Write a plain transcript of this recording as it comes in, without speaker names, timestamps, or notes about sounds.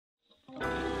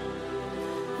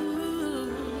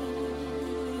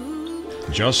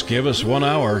Just give us 1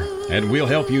 hour, and we'll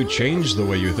help you change the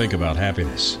way you think about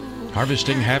happiness.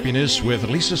 Harvesting Happiness with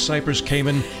Lisa Cypers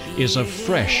Kamen is a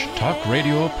fresh talk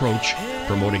radio approach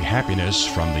promoting happiness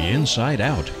from the inside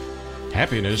out.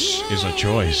 Happiness is a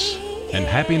choice, and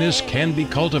happiness can be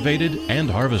cultivated and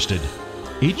harvested.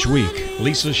 Each week,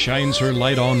 Lisa shines her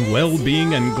light on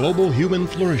well-being and global human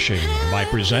flourishing by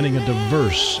presenting a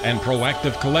diverse and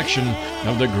proactive collection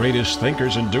of the greatest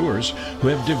thinkers and doers who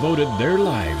have devoted their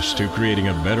lives to creating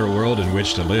a better world in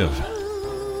which to live.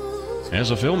 As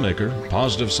a filmmaker,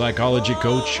 positive psychology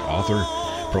coach, author,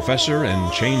 professor,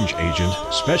 and change agent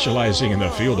specializing in the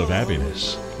field of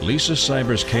happiness, Lisa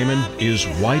Cypers Kamen is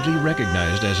widely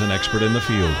recognized as an expert in the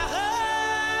field.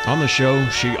 On the show,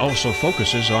 she also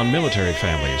focuses on military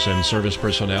families and service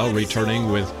personnel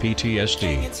returning with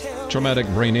PTSD, traumatic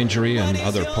brain injury, and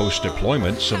other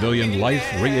post-deployment civilian life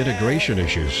reintegration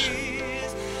issues.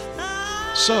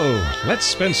 So, let's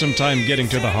spend some time getting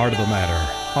to the heart of the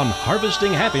matter on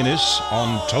Harvesting Happiness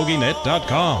on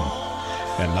TogiNet.com.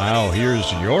 And now,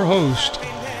 here's your host,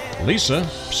 Lisa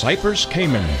Cypers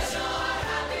Kamen.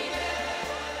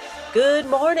 Good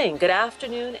morning, good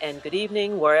afternoon, and good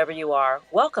evening, wherever you are.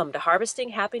 Welcome to Harvesting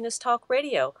Happiness Talk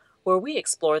Radio, where we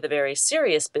explore the very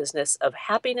serious business of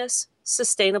happiness,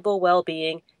 sustainable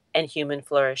well-being, and human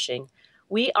flourishing.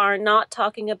 We are not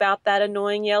talking about that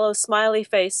annoying yellow smiley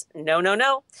face. No, no,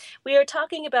 no. We are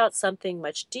talking about something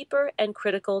much deeper and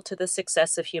critical to the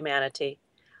success of humanity.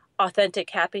 Authentic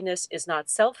happiness is not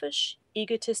selfish,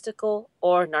 egotistical,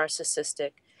 or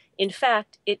narcissistic. In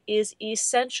fact, it is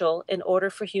essential in order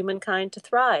for humankind to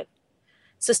thrive.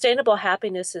 Sustainable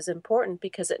happiness is important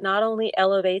because it not only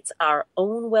elevates our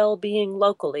own well-being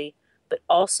locally, but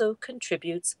also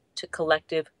contributes to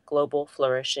collective global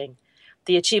flourishing.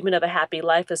 The achievement of a happy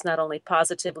life is not only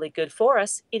positively good for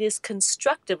us, it is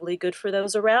constructively good for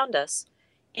those around us.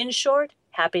 In short,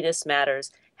 happiness matters.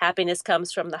 Happiness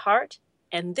comes from the heart,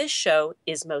 and this show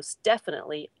is most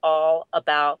definitely all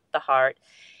about the heart.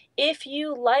 If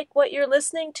you like what you're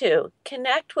listening to,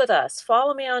 connect with us.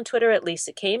 Follow me on Twitter at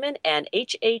Lisa Kamen and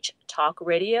HH Talk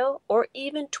Radio, or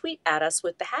even tweet at us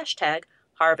with the hashtag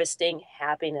Harvesting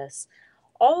Happiness.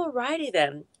 Alrighty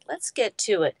then, let's get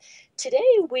to it. Today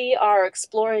we are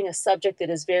exploring a subject that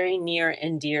is very near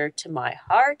and dear to my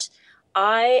heart.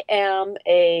 I am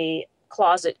a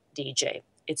closet DJ.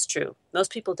 It's true.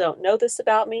 Most people don't know this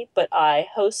about me, but I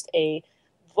host a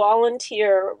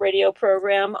volunteer radio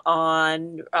program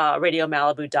on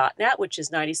radiomalibu.net, which is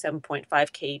 97.5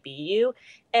 KBU,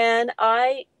 and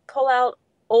I pull out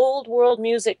old world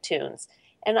music tunes.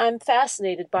 And I'm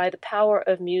fascinated by the power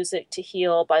of music to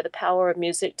heal, by the power of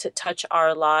music to touch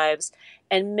our lives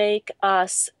and make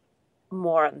us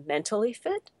more mentally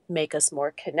fit, make us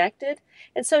more connected.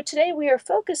 And so today we are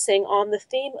focusing on the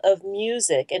theme of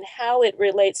music and how it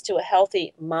relates to a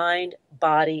healthy mind,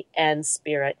 body, and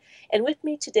spirit. And with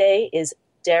me today is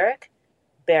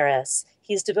Beres.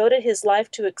 He's devoted his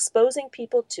life to exposing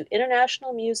people to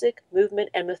international music,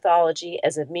 movement, and mythology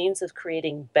as a means of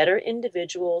creating better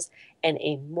individuals and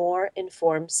a more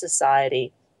informed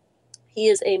society. He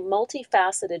is a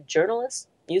multifaceted journalist,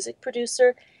 music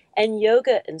producer, and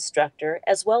yoga instructor,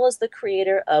 as well as the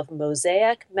creator of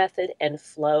Mosaic Method and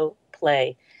Flow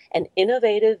Play, an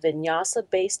innovative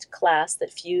vinyasa-based class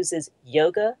that fuses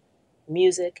yoga,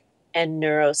 music, and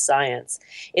neuroscience.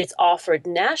 It's offered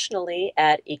nationally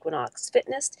at Equinox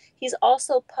Fitness. He's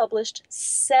also published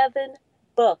 7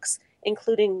 books,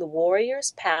 including The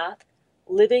Warrior's Path,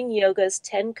 Living Yoga's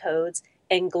 10 Codes,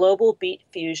 and Global Beat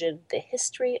Fusion, The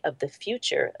History of the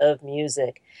Future of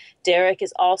Music. Derek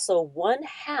is also one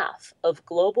half of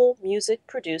global music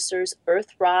producers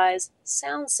Earthrise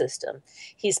sound system.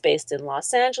 He's based in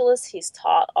Los Angeles. He's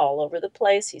taught all over the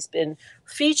place. He's been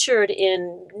featured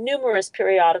in numerous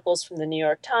periodicals from the New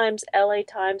York Times, LA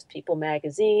Times, People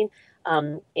Magazine,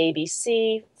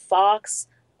 ABC, Fox,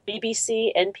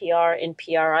 BBC, NPR, and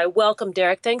PRI. Welcome,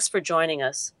 Derek. Thanks for joining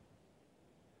us.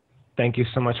 Thank you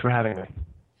so much for having me.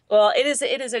 Well, it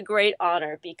is a great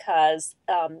honor because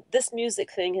this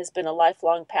music thing has been a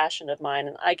lifelong passion of mine,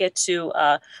 and I get to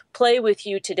play with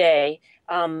you today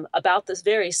about this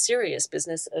very serious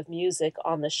business of music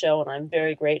on the show, and I'm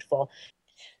very grateful.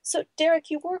 So, Derek,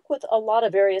 you work with a lot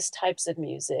of various types of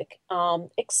music.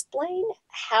 Explain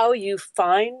how you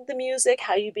find the music,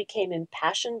 how you became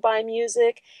impassioned by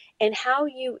music, and how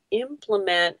you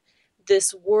implement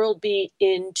this world beat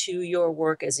into your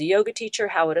work as a yoga teacher,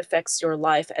 how it affects your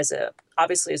life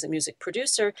obviously as a music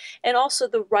producer, and also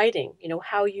the writing,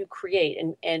 how you create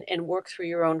and work through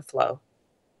your own flow.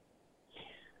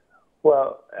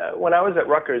 Well, when I was at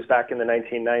Rutgers back in the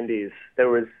 1990s, there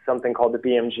was something called the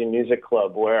BMG Music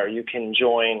Club where you can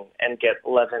join and get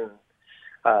 11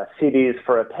 CDs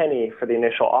for a penny for the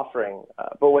initial offering.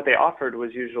 But what they offered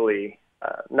was usually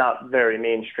not very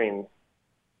mainstream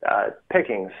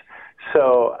pickings.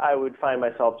 So I would find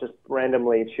myself just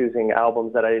randomly choosing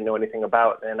albums that I didn't know anything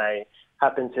about. And I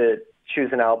happened to choose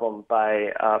an album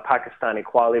by a Pakistani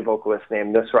Qawwali vocalist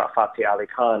named Nusrat Fateh Ali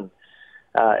Khan.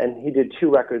 And he did 2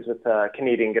 records with a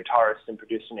Canadian guitarist and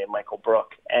producer named Michael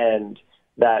Brook. And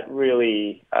that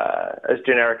really, as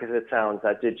generic as it sounds,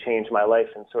 that did change my life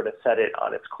and sort of set it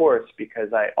on its course, because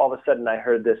all of a sudden I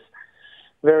heard this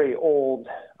very old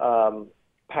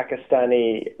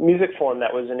Pakistani music form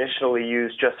that was initially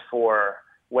used just for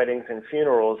weddings and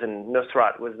funerals, and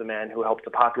Nusrat was the man who helped to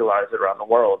popularize it around the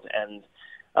world. And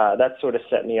that sort of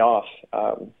set me off.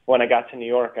 When I got to New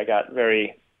York, I got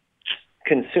very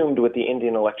consumed with the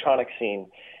Indian electronic scene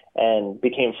and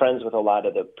became friends with a lot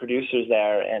of the producers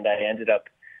there, and I ended up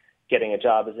getting a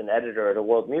job as an editor at a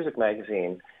world music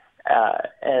magazine.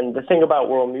 And the thing about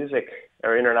world music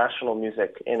or international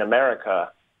music in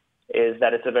America is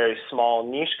that it's a very small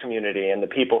niche community, and the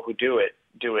people who do it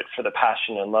for the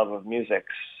passion and love of music.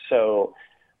 So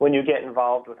when you get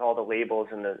involved with all the labels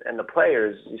and the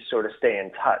players, you sort of stay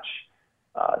in touch.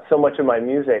 So much of my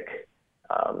music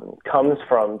comes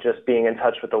from just being in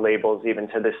touch with the labels even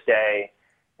to this day,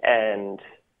 and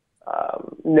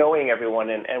knowing everyone.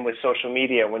 And with social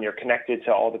media, when you're connected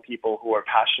to all the people who are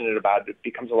passionate about it, it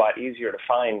becomes a lot easier to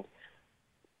find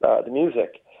the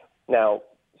music. Now,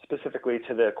 specifically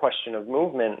to the question of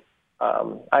movement,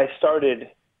 I started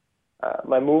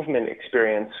my movement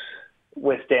experience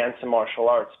with dance and martial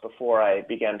arts before I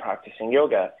began practicing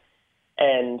yoga.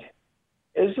 And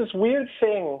there's this weird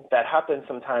thing that happens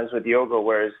sometimes with yoga,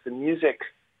 whereas the music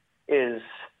is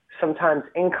sometimes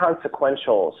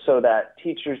inconsequential, so that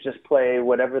teachers just play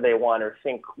whatever they want or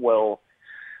think will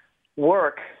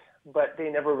work, but they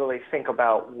never really think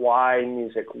about why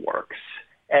music works.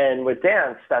 And with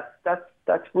dance,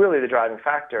 that's really the driving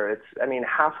factor.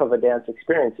 Half of a dance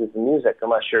experience is the music,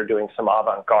 unless you're doing some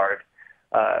avant-garde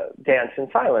dance in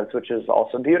silence, which is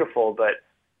also beautiful, but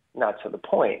not to the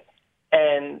point.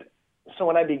 And so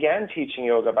when I began teaching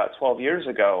yoga about 12 years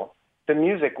ago, the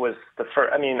music was the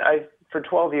first. For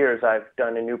 12 years, I've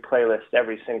done a new playlist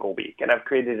every single week, and I've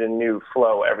created a new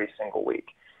flow every single week,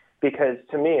 because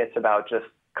to me, it's about just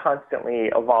constantly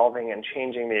evolving and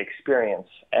changing the experience.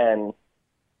 And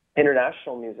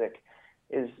international music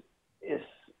is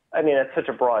it's such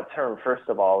a broad term. First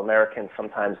of all, Americans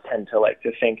sometimes tend to like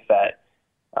to think that,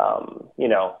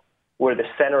 we're the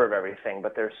center of everything,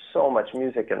 but there's so much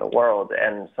music in the world,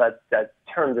 and so that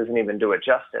term doesn't even do it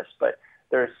justice. But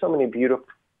there are so many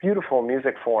beautiful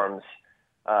music forms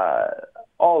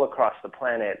all across the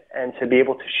planet, and to be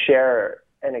able to share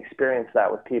and experience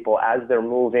that with people as they're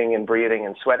moving and breathing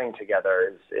and sweating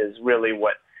together is really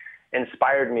what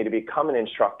inspired me to become an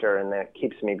instructor, and that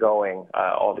keeps me going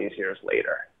all these years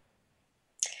later.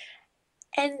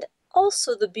 And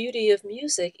also the beauty of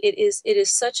music, it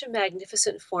is such a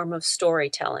magnificent form of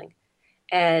storytelling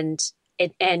and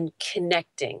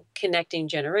connecting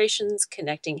generations,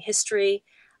 connecting history.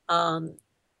 And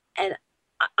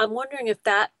I'm wondering if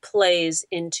that plays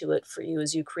into it for you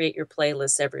as you create your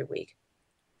playlists every week.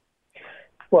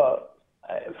 Well,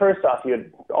 first off,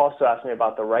 you'd also asked me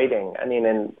about the writing.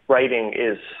 And writing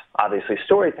is obviously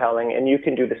storytelling, and you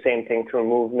can do the same thing through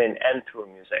movement and through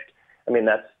music.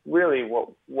 That's really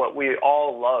what we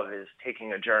all love, is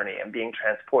taking a journey and being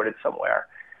transported somewhere.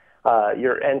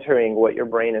 You're entering what your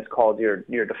brain has called your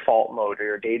default mode or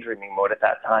your daydreaming mode at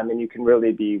that time, and you can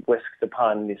really be whisked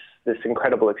upon this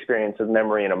incredible experience of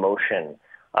memory and emotion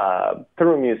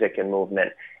through music and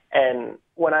movement. And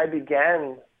when I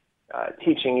began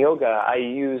teaching yoga, I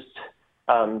used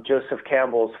Joseph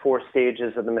Campbell's 4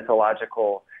 stages of the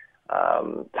mythological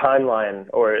timeline,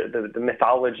 or the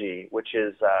mythology, which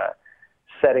is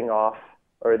setting off,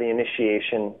 or the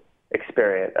initiation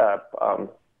experience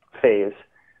phase,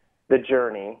 the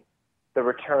journey, the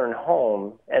return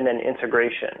home, and then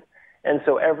integration. And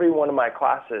so every one of my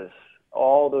classes,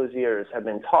 all those years, have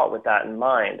been taught with that in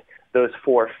mind, those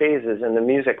 4 phases, and the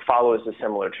music follows a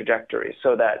similar trajectory,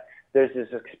 so that there's this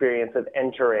experience of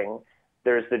entering,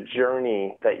 there's the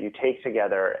journey that you take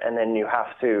together, and then you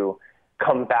have to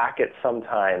come back at some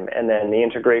time, and then the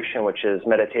integration, which is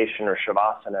meditation or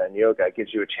shavasana in yoga,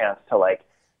 gives you a chance to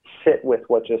sit with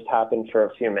what just happened for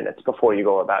a few minutes before you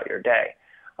go about your day.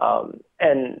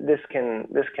 And this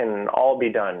can all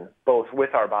be done both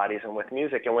with our bodies and with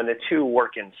music, and when the two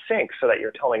work in sync, so that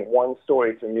you're telling one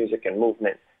story through music and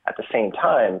movement at the same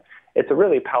time, it's a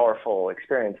really powerful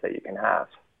experience that you can have.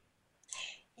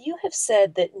 You have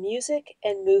said that music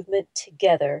and movement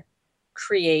together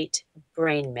create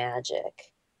brain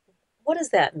magic. What does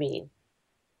that mean?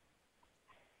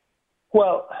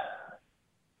 Well,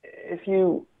 if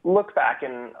you look back,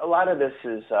 and a lot of this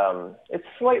is, it's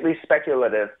slightly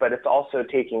speculative, but it's also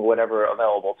taking whatever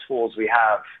available tools we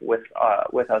have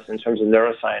with us in terms of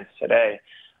neuroscience today.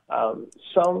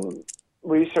 Some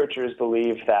researchers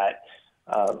believe that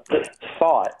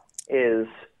thought is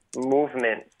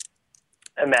movement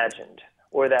imagined,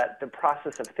 or that the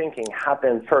process of thinking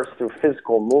happened first through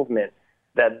physical movement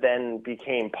that then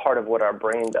became part of what our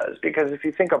brain does. Because if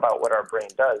you think about what our brain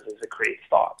does, is it creates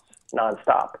thoughts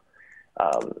nonstop.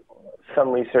 Some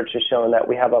research has shown that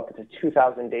we have up to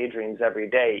 2,000 daydreams every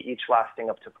day, each lasting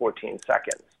up to 14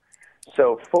 seconds.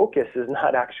 So focus is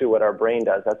not actually what our brain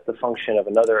does. That's the function of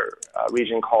another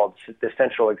region called the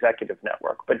central executive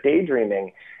network. But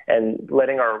daydreaming and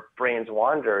letting our brains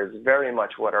wander is very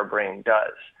much what our brain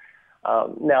does.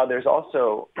 Now, there's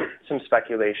also some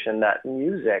speculation that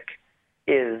music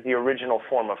is the original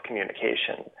form of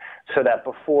communication, so that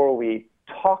before we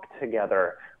talk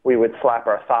together, we would slap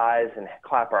our thighs and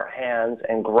clap our hands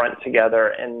and grunt together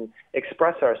and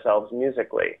express ourselves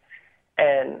musically.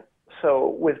 And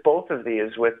so with both of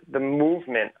these, with the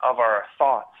movement of our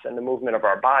thoughts and the movement of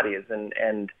our bodies,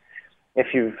 and if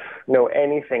you know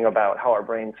anything about how our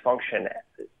brains function,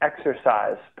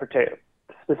 exercise,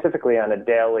 specifically on a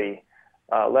daily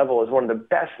level, is one of the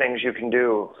best things you can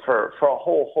do for a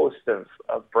whole host of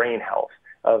brain health,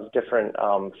 of different,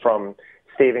 from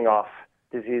staving off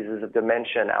diseases of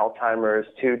dementia and Alzheimer's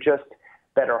to just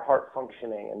better heart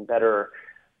functioning and better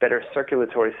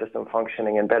circulatory system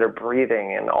functioning and better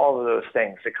breathing and all of those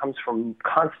things. It comes from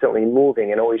constantly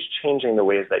moving and always changing the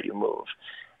ways that you move.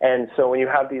 And so when you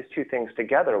have these two things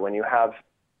together, when you have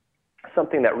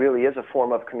something that really is a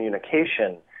form of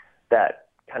communication that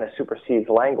kind of supersedes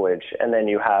language, and then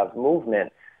you have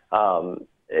movement,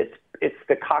 it's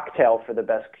the cocktail for the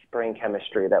best brain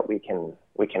chemistry that we can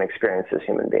experience as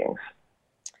human beings.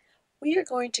 We are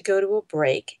going to go to a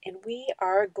break, and we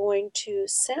are going to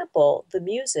sample the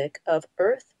music of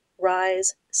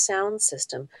Earthrise Sound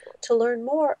System. To learn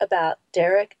more about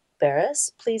Derek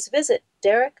Beres, please visit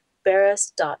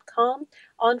derekberes.com.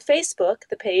 On Facebook,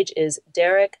 the page is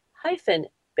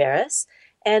Derek-Beres,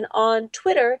 and on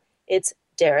Twitter, it's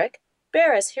Derek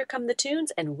Beres. Here come the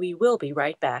tunes, and we will be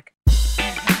right back.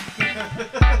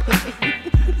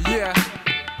 Yeah,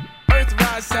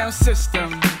 Earthrise Sound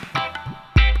System.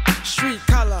 Street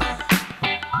color,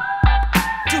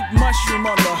 Duke Mushroom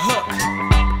on the hook,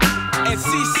 and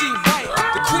CC White,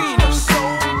 the queen of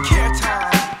soul care time.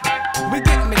 We're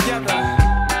getting together.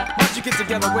 Why don't you get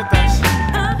together with us?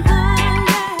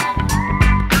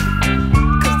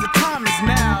 Cause the time is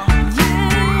now.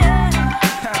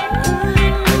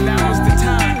 And now is the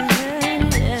time.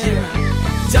 Yeah.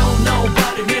 Don't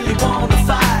nobody really wanna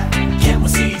fight. Can we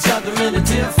see each other in a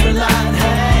different light?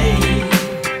 Hey,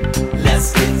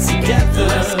 let's get together.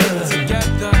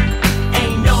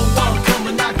 Ain't no one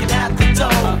coming knocking at the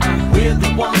door. We're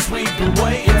the ones we've been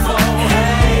waiting for.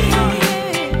 Hey,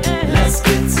 let's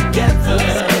get together.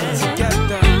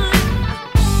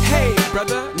 Hey,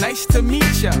 brother, nice to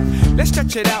meet ya. Let's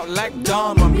stretch it out like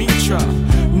Dharma Mitra.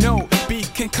 No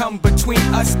beat can come between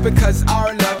us because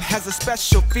our love has a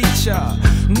special feature.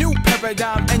 New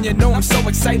paradigm, and you know I'm so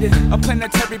excited. A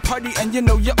planetary party, and you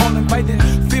know you're all invited.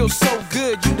 Feels so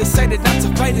good, you decided not to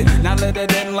fight it. Now let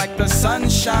it in like the sun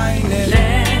shining.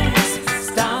 Let's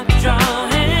stop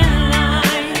drawing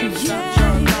lines.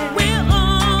 Yeah. We're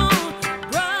all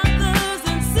brothers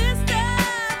and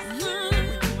sisters.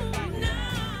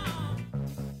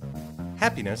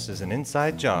 Happiness is an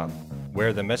inside job.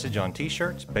 Wear the message on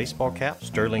t-shirts, baseball caps,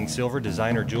 sterling silver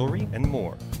designer jewelry, and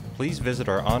more. Please visit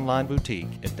our online boutique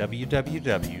at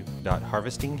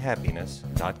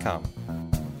www.harvestinghappiness.com.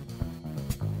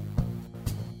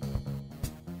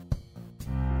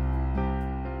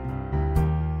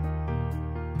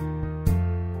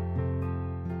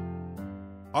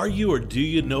 Are you or do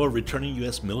you know a returning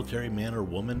U.S. military man or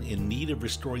woman in need of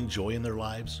restoring joy in their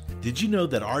lives? Did you know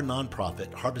that our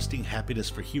nonprofit, Harvesting Happiness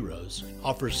for Heroes,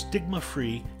 offers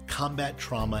stigma-free combat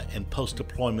trauma and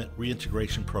post-deployment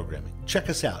reintegration programming? Check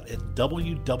us out at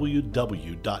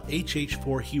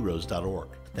www.hh4heroes.org.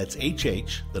 That's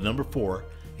HH, the number 4,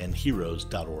 and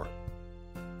heroes.org.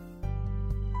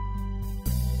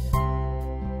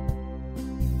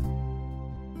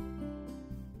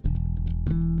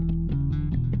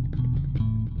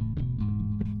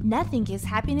 Nothing gives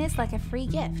happiness like a free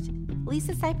gift.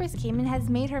 Lisa Cypers Kamen has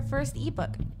made her first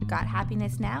ebook, Got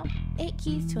Happiness Now? 8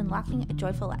 Keys to Unlocking a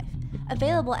Joyful Life.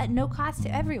 available at no cost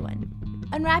to everyone.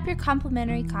 Unwrap your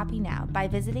complimentary copy now by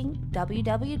visiting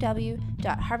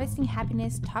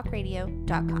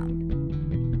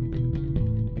www.harvestinghappinesstalkradio.com.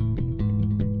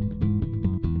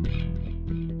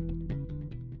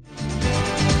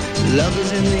 Love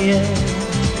is in the air,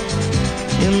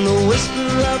 in the whisper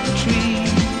of the tree.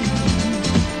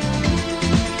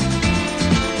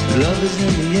 Love is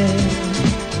in the air,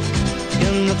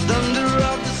 in the thunder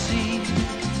of the sea.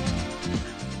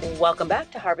 Welcome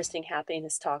back to Harvesting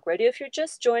Happiness Talk Radio. If you're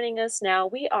just joining us now,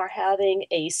 we are having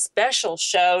a special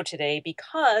show today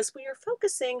because we are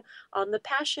focusing on the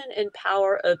passion and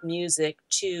power of music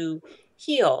to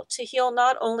heal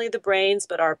not only the brains,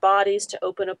 but our bodies, to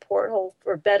open a portal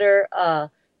for better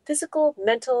physical,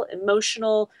 mental,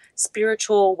 emotional,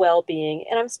 spiritual well-being.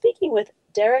 And I'm speaking with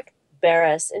Derek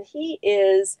Beres, and he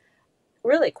is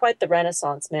really quite the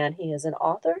Renaissance man. He is an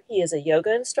author. He is a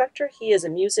yoga instructor. He is a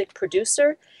music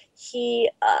producer.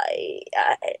 He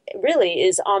really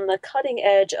is on the cutting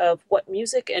edge of what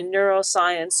music and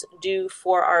neuroscience do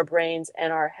for our brains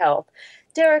and our health.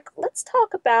 Derek, let's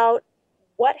talk about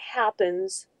what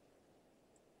happens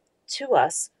to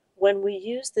us when we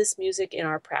use this music in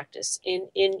our practice,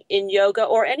 in yoga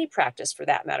or any practice for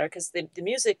that matter, because the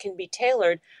music can be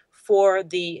tailored for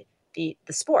the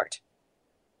sport.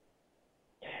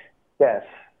 Yes.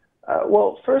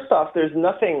 Well, first off, there's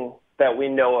nothing that we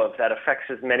know of that affects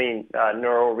as many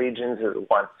neural regions at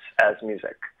once as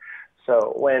music.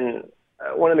 So when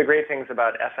one of the great things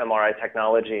about fMRI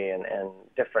technology and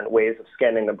different ways of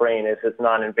scanning the brain is it's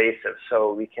non-invasive.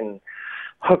 So we can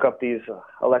hook up these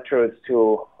electrodes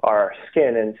to our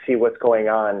skin and see what's going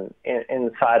on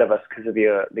inside of us because of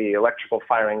the electrical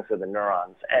firings of the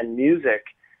neurons. And music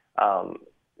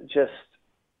just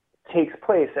takes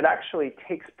place. It actually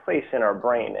takes place in our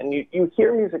brain. And you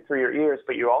hear music through your ears,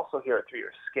 but you also hear it through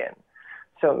your skin.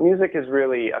 So music is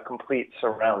really a complete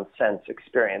surround sense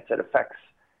experience. It affects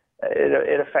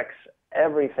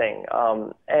everything.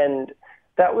 And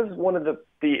that was one of the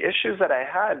issues that I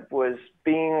had, was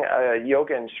being a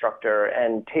yoga instructor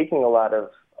and taking a lot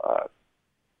of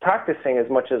practicing as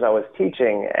much as I was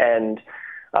teaching, and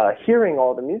hearing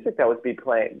all the music that was being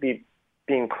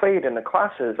played in the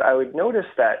classes. I would notice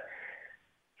that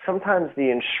sometimes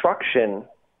the instruction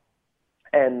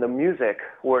and the music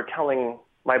were telling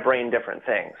my brain different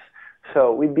things.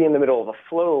 So we'd be in the middle of a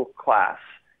flow class,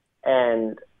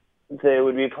 and they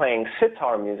would be playing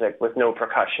sitar music with no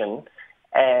percussion,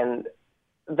 and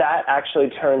that actually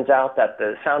turns out that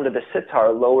the sound of the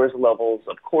sitar lowers levels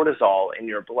of cortisol in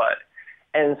your blood.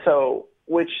 And so,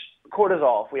 which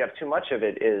cortisol, if we have too much of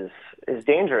it, is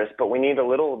dangerous, but we need a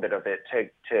little bit of it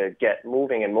to get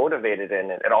moving and motivated,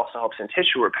 and it also helps in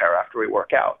tissue repair after we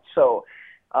work out. So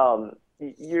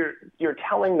you're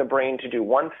telling the brain to do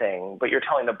one thing, but you're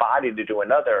telling the body to do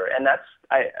another. And that's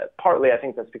partly I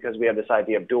think that's because we have this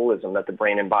idea of dualism, that the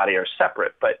brain and body are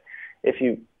separate. But if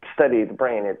you study the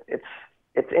brain, it's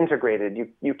integrated.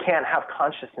 You can't have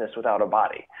consciousness without a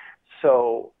body.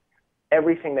 So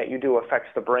everything that you do affects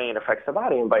the brain, affects the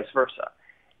body, and vice versa.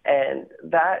 And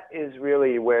that is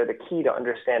really where the key to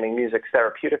understanding music's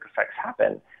therapeutic effects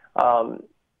happen.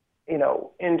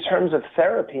 In terms of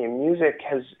therapy, music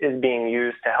is being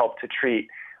used to help to treat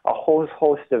a whole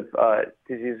host of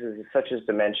diseases such as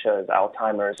dementia, as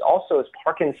Alzheimer's, also as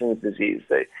Parkinson's disease.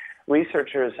 The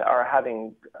researchers are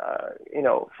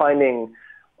finding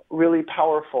really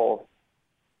powerful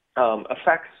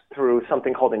effects through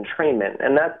something called entrainment.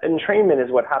 And that entrainment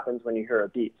is what happens when you hear a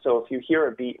beat. So if you hear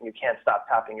a beat and you can't stop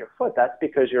tapping your foot, that's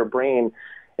because your brain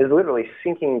is literally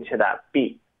syncing to that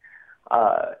beat.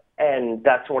 And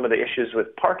that's one of the issues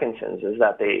with Parkinson's, is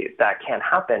that that can't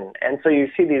happen. And so you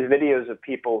see these videos of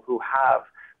people who have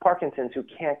Parkinson's who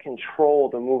can't control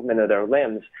the movement of their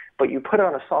limbs, but you put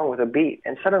on a song with a beat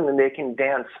and suddenly they can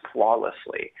dance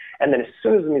flawlessly. And then as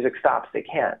soon as the music stops, they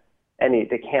can't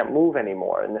move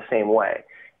anymore in the same way.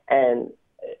 And,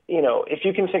 if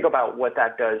you can think about what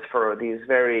that does for these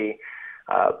very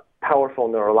powerful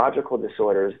neurological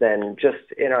disorders, then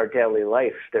just in our daily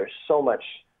life, there's so much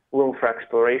room for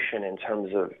exploration in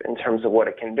terms of what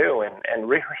it can do. And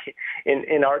really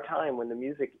in our time, when the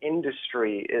music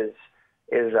industry is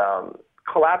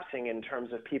collapsing in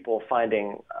terms of people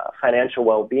finding financial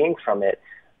well-being from it,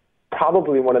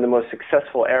 probably one of the most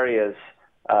successful areas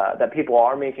that people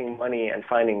are making money and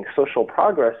finding social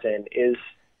progress in is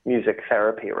music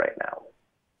therapy right now.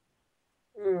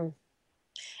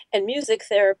 And music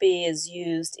therapy is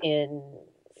used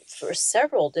for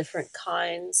several different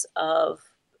kinds of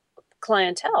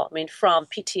clientele. I mean, from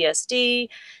PTSD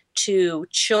to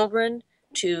children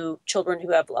who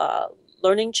have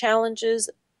learning challenges.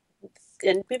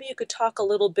 and maybe you could talk a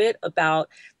little bit about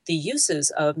the uses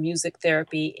of music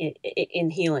therapy in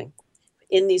healing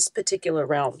in these particular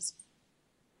realms.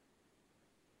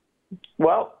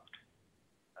 Well,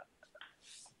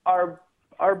 our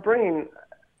brain,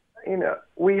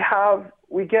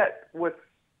 we get what's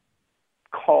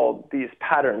called these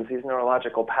patterns, these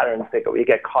neurological patterns that we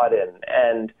get caught in.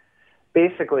 And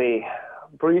basically,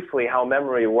 briefly, how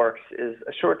memory works is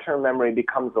a short-term memory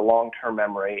becomes a long-term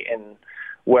memory in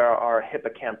where our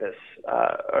hippocampus,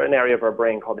 or an area of our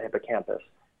brain called the hippocampus.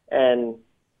 And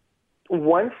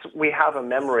once we have a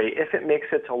memory, if it makes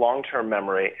it to long-term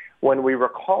memory, when we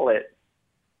recall it,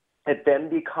 it then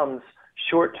becomes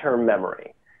short-term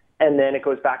memory. And then it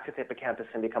goes back to the hippocampus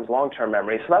and becomes long-term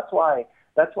memory. So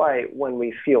that's why when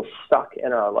we feel stuck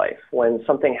in our life, when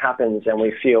something happens and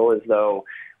we feel as though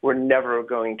we're never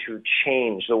going to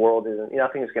change, the world isn't,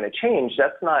 nothing is going to change,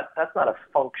 that's not a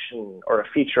function or a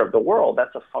feature of the world.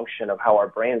 That's a function of how our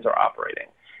brains are operating.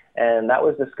 And that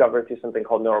was discovered through something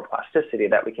called neuroplasticity,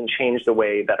 that we can change the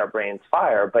way that our brains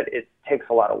fire, but it takes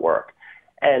a lot of work.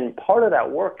 And part of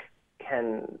that work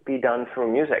can be done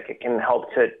through music. It can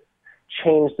help to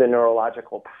change the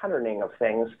neurological patterning of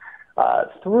things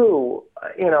through,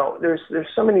 there's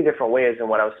so many different ways. And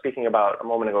what I was speaking about a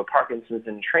moment ago, Parkinson's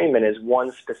entrainment is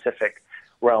one specific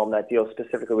realm that deals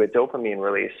specifically with dopamine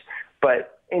release.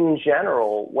 But in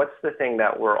general, what's the thing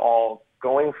that we're all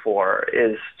going for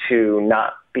is to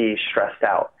not be stressed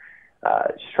out.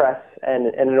 Stress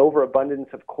and an overabundance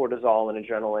of cortisol and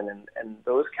adrenaline and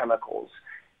those chemicals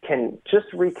can just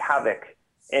wreak havoc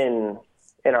in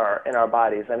our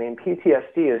bodies. I mean,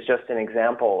 PTSD is just an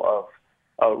example of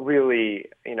a really,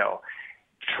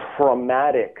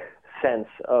 traumatic sense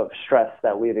of stress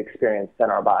that we've experienced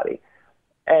in our body.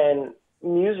 And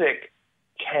music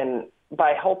can,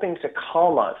 by helping to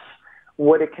calm us,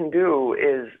 what it can do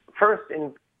is first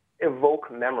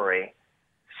evoke memory,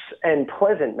 and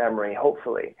pleasant memory,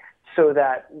 hopefully, so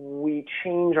that we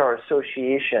change our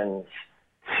associations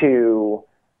to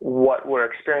what we're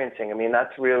experiencing. I mean,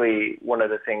 that's really one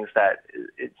of the things that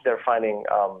they're finding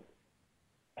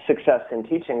success in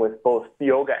teaching with both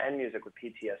yoga and music with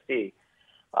PTSD,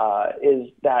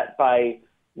 is that by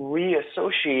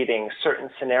reassociating certain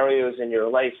scenarios in your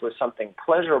life with something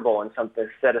pleasurable and something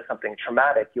instead of something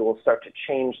traumatic, you will start to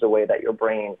change the way that your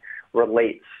brain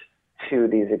relates to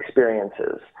these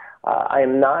experiences. I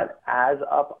am not as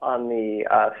up on the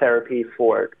therapy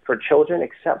for children,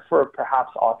 except for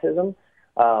perhaps autism,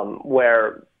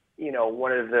 where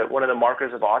one of the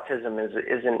markers of autism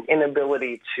is an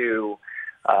inability to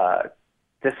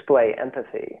display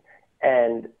empathy.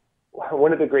 And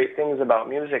one of the great things about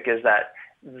music is that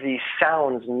the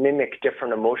sounds mimic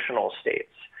different emotional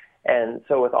states. And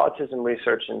so with autism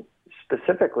research, and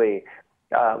specifically,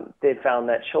 they've found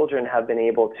that children have been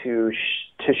able to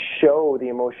show the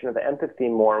emotion of empathy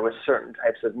more with certain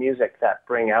types of music that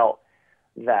bring out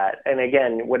that. And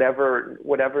again, whatever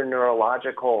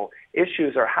neurological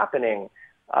issues are happening,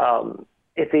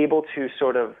 it's able to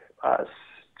sort of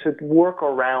to work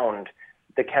around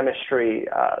the chemistry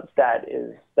that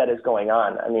is going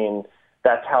on. I mean,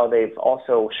 that's how they've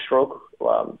also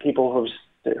people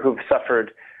who've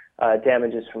suffered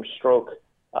damages from stroke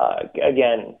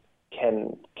again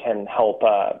can help.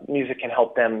 Music can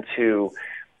help them to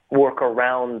work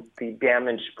around the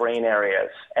damaged brain areas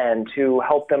and to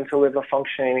help them to live a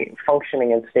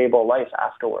functioning and stable life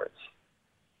afterwards.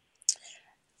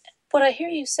 What I hear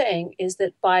you saying is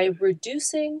that by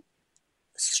reducing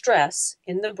stress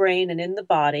in the brain and in the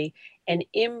body and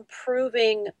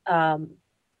improving the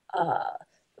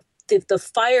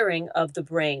firing of the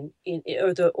brain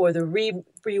or the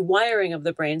rewiring of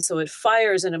the brain so it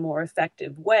fires in a more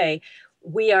effective way,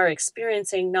 we are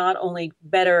experiencing not only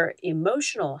better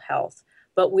emotional health,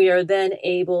 but we are then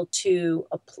able to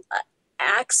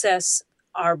access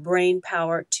our brain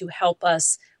power to help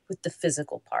us with the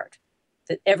physical part,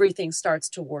 that everything starts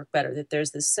to work better, that there's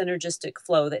this synergistic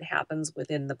flow that happens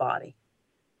within the body.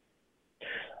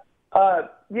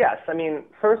 Yes. I mean,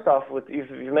 first off,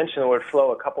 you mentioned the word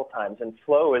flow a couple times, and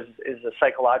flow is a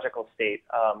psychological state.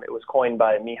 It was coined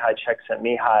by Mihaly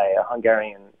Csikszentmihalyi, a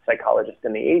Hungarian psychologist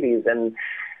in the 80s. And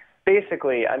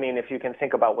basically, I mean, if you can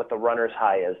think about what the runner's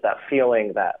high is, that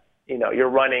feeling that, you're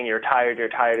running, you're tired,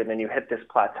 and then you hit this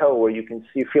plateau where you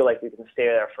feel like you can stay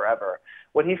there forever.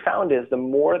 What he found is the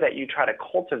more that you try to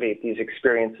cultivate these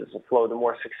experiences of flow, the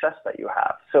more success that you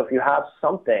have. So if you have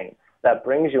something that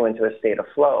brings you into a state of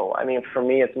flow. I mean, for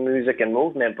me, it's music and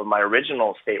movement, but my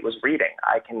original state was reading.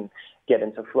 I can get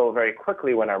into flow very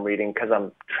quickly when I'm reading because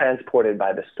I'm transported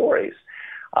by the stories.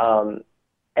 And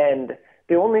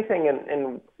the only thing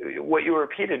in what you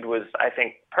repeated was, I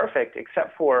think, perfect,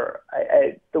 except for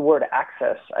the word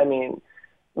access. I mean,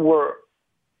 we're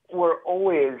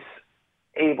always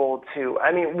able to,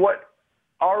 what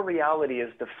our reality is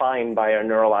defined by our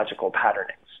neurological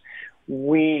patternings.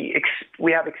 We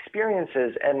have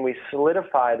experiences and we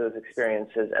solidify those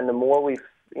experiences, and the more we,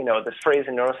 this phrase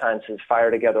in neuroscience is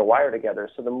fire together, wire together.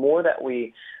 So the more that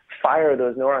we fire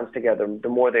those neurons together, the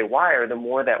more they wire, the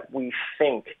more that we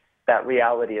think that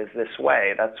reality is this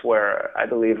way. That's where I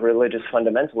believe religious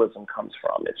fundamentalism comes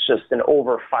from. It's just an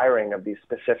overfiring of these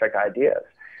specific ideas.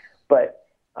 But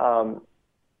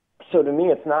so to me,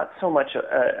 it's not so much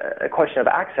a question of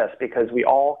access, because we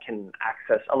all can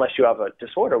access, unless you have a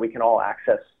disorder, we can all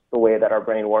access the way that our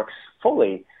brain works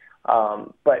fully.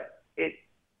 But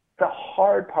the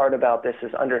hard part about this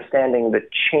is understanding the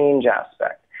change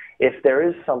aspect. If there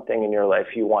is something in your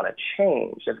life you want to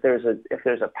change, if there's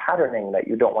a patterning that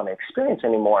you don't want to experience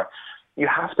anymore, you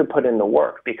have to put in the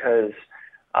work, because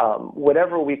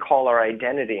whatever we call our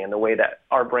identity and the way that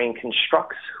our brain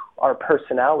constructs our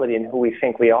personality and who we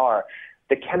think we are,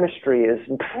 the chemistry is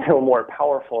still more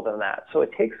powerful than that. So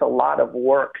it takes a lot of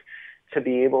work to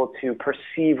be able to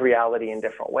perceive reality in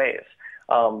different ways,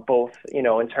 both,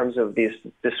 in terms of these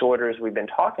disorders we've been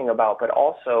talking about, but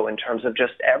also in terms of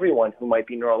just everyone who might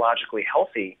be neurologically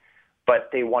healthy, but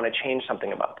they want to change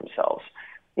something about themselves.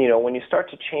 When you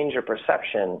start to change your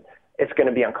perception, it's going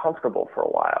to be uncomfortable for a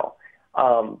while.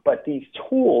 But these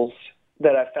tools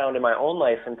that I've found in my own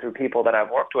life and through people that I've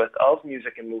worked with of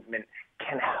music and movement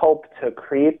can help to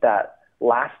create that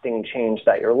lasting change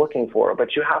that you're looking for.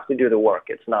 But you have to do the work.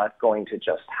 It's not going to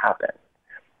just happen.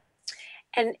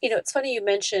 And, it's funny you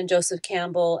mentioned Joseph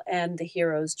Campbell and the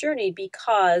hero's journey,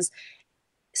 because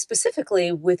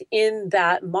specifically within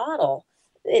that model,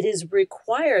 it is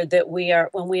required that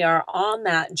when we are on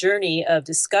that journey of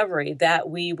discovery,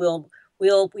 that we will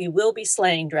be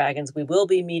slaying dragons, we will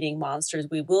be meeting monsters,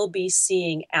 we will be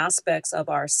seeing aspects of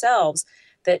ourselves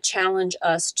that challenge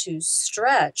us to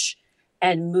stretch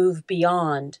and move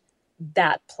beyond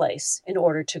that place in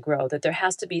order to grow, that there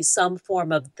has to be some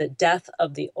form of the death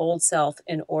of the old self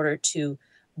in order to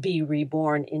be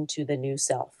reborn into the new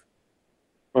self.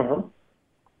 Mm-hmm.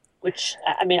 Which,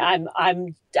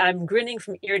 I'm grinning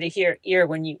from ear to ear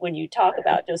when you talk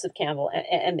about Joseph Campbell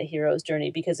and the hero's journey,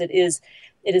 because it is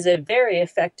a very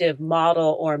effective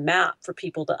model or map for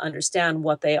people to understand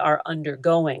what they are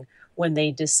undergoing when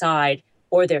they decide,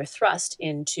 or they're thrust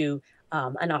into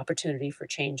an opportunity for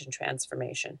change and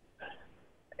transformation.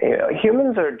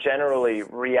 Humans are generally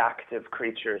reactive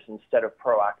creatures instead of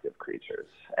proactive creatures.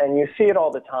 And you see it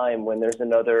all the time when there's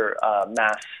another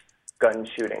mass gun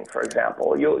shooting, for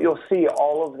example. You'll see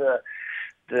all of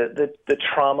the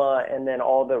trauma and then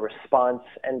all the response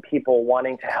and people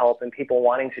wanting to help and people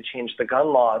wanting to change the gun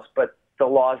laws, but the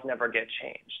laws never get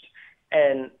changed.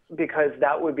 And because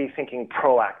that would be thinking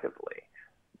proactively.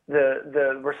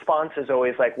 The response is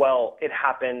always like, well, it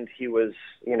happened, he was,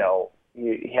 he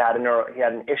had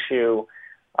an issue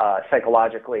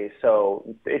psychologically, so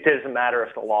it doesn't matter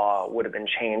if the law would have been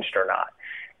changed or not.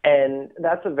 And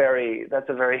that's a very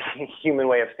human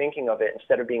way of thinking of it,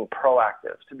 instead of being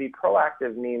proactive. To be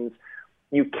proactive means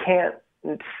you can't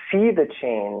see the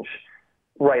change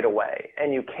right away,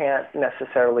 and you can't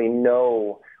necessarily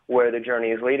know where the journey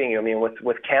is leading you. I mean,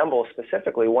 with Campbell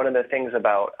specifically, one of the things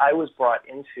about, I was brought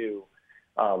into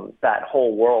that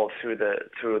whole world through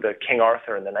the King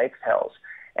Arthur and the Knight's Tales.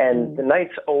 And the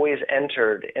knights always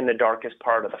entered in the darkest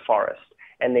part of the forest,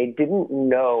 and they didn't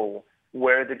know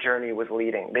where the journey was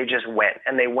leading. They just went,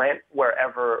 and they went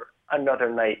wherever another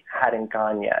knight hadn't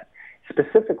gone yet,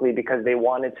 specifically because they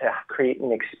wanted to create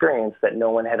an experience that no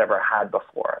one had ever had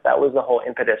before. That was the whole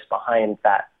impetus behind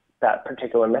that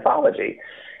particular mythology.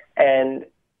 And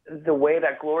the way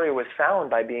that glory was found,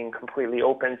 by being completely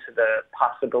open to the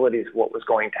possibilities of what was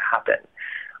going to happen.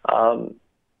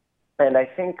 And I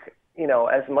think,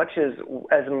 as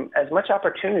much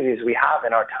opportunities we have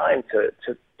in our time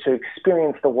to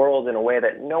experience the world in a way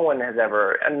that none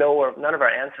of our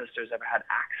ancestors ever had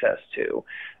access to,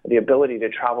 the ability to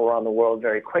travel around the world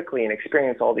very quickly and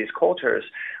experience all these cultures,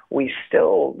 we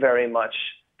still very much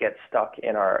get stuck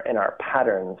in our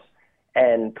patterns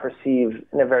and perceive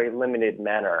in a very limited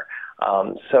manner.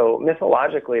 So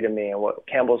mythologically, to me, and what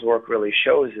Campbell's work really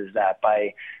shows is that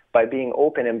by being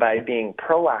open and by being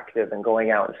proactive and going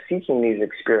out and seeking these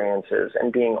experiences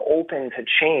and being open to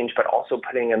change, but also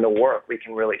putting in the work, we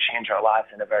can really change our lives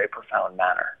in a very profound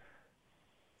manner.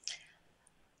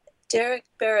 Derek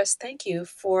Beres, thank you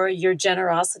for your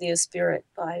generosity of spirit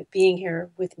by being here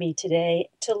with me today.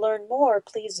 To learn more,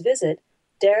 please visit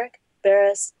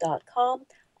derekberes.com.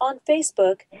 On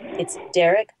Facebook, it's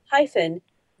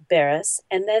Derek-Beres.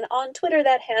 And then on Twitter,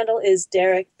 that handle is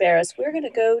Derek Beres. We're going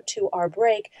to go to our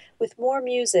break with more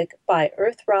music by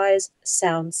Earthrise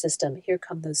Sound System. Here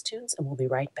come those tunes, and we'll be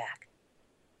right back.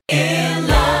 In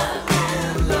love.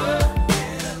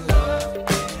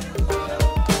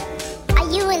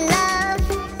 Are you in love?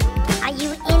 Are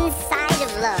you inside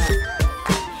of love?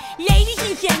 Ladies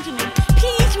and gentlemen,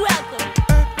 please welcome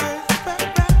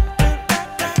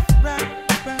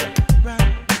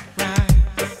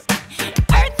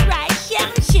Earthrise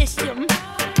Sound System.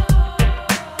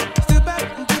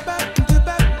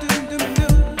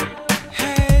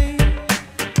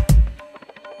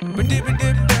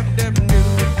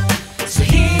 So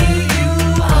here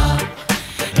you are,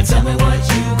 and tell me what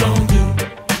you gon' do.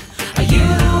 Are you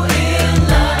in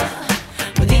love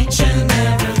with each and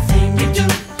everything you do?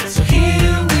 So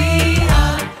here we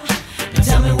are, and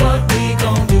tell me what we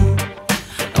gon' do.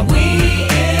 Are we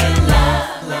in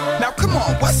love? Now come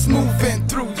on, what's moving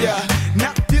through ya?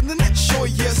 Not feeling it, sure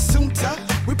you're soon to.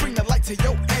 We bring the light to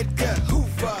your Edgar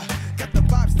Hoover. Got the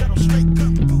vibes that'll straight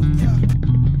come through ya.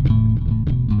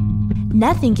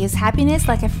 Nothing gives happiness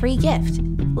like a free gift.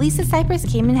 Lisa Cypress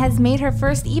Kamen has made her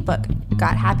first ebook,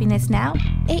 Got Happiness Now?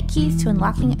 8 Keys to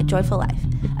Unlocking a Joyful Life,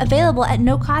 available at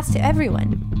no cost to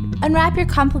everyone. Unwrap your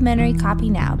complimentary copy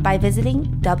now by visiting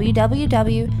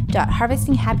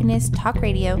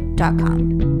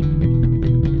www.harvestinghappinesstalkradio.com.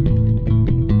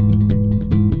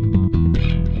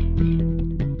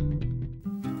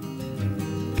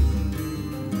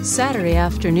 Saturday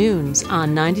afternoons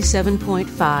on 97.5,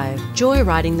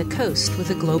 joyriding the coast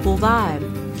with a global vibe,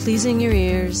 pleasing your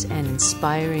ears and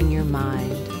inspiring your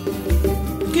mind.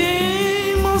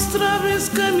 Quem mostrava esse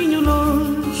caminho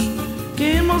longe,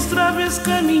 quem mostrava esse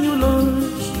caminho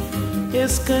longe,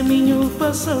 esse caminho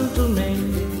para São Tomé.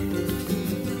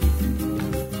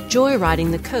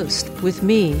 Joyriding the coast with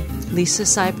me, Lisa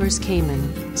Cypers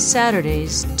Kamen,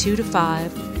 Saturdays 2 to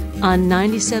 5 on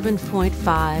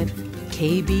 97.5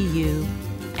 KBU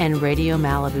and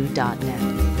RadioMalibu.net.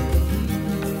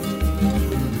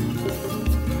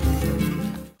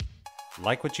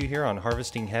 Like what you hear on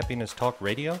Harvesting Happiness Talk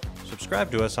Radio?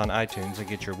 Subscribe to us on iTunes and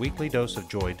get your weekly dose of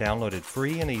joy downloaded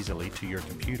free and easily to your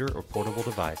computer or portable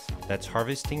device. That's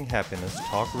Harvesting Happiness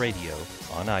Talk Radio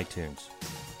on iTunes.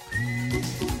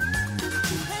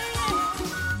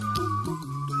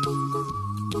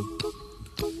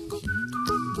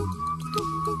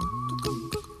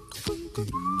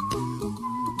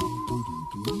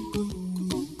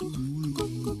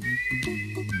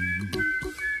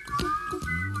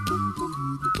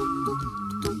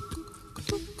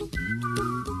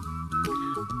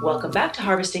 Welcome back to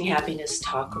Harvesting Happiness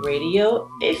Talk Radio.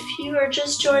 If you are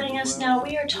just joining us now,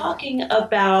 we are talking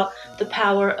about the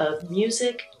power of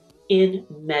music in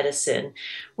medicine.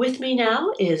 With me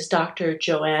now is Dr.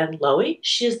 Joanne Loewy.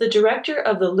 She is the director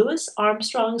of the Louis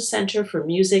Armstrong Center for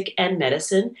Music and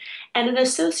Medicine and an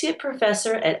associate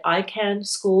professor at Icahn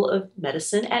School of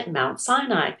Medicine at Mount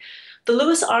Sinai. The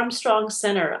Louis Armstrong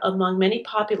Center, among many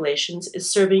populations, is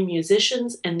serving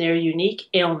musicians and their unique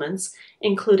ailments,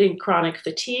 including chronic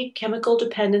fatigue, chemical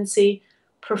dependency,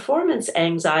 performance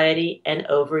anxiety, and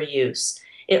overuse.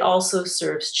 It also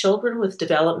serves children with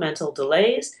developmental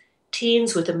delays,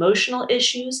 teens with emotional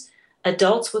issues,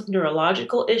 adults with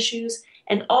neurological issues,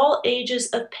 and all ages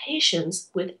of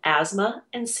patients with asthma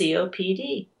and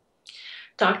COPD.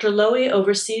 Dr. Loewy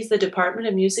oversees the Department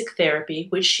of Music Therapy,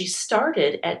 which she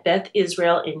started at Beth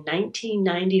Israel in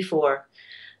 1994.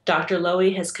 Dr.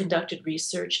 Loewy has conducted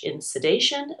research in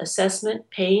sedation, assessment,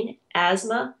 pain,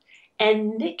 asthma,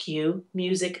 and NICU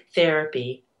music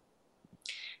therapy.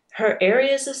 Her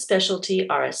areas of specialty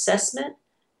are assessment,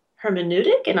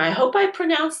 hermeneutic, and I hope I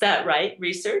pronounced that right,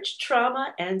 research,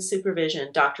 trauma, and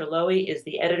supervision. Dr. Loewy is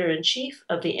the editor-in-chief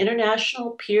of the international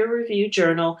peer-reviewed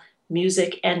journal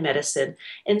Music and Medicine,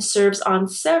 and serves on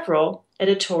several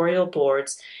editorial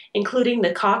boards, including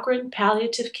the Cochrane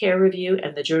Palliative Care Review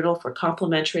and the Journal for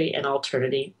Complementary and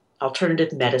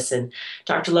Alternative Medicine.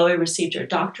 Dr. Loewy received her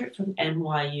doctorate from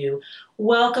NYU.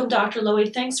 Welcome, Dr.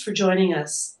 Loewy. Thanks for joining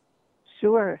us.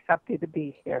 Sure, happy to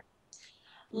be here.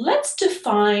 Let's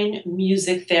define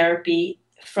music therapy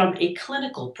from a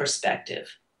clinical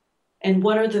perspective. And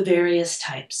what are the various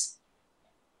types?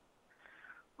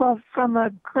 Well, from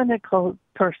a clinical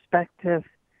perspective,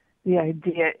 the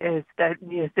idea is that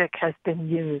music has been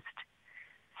used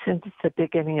since the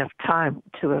beginning of time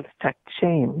to effect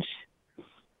change.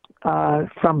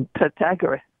 From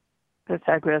Pythagoras.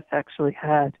 Pythagoras actually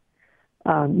had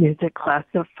music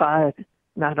classified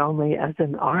not only as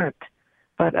an art,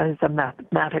 but as a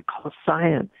mathematical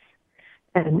science.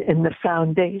 And in the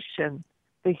foundation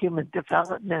the human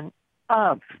development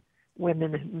of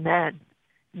women and men,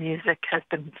 music has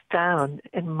been found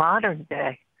in modern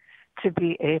day to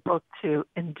be able to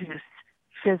induce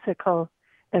physical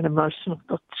and emotional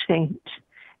change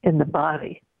in the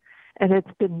body. And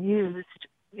it's been used,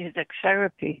 music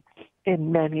therapy,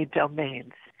 in many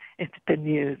domains. It's been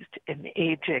used in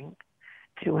aging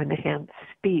to enhance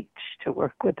speech, to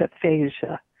work with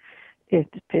aphasia.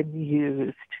 It's been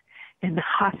used in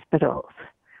hospitals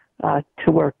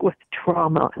to work with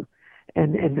trauma,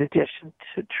 and in addition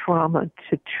to trauma,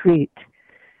 to treat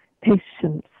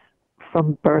patients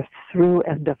from birth through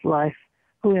end of life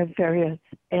who have various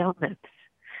ailments.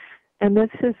 And this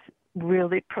is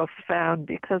really profound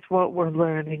because what we're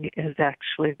learning is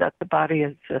actually that the body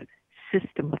is a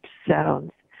system of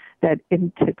sounds that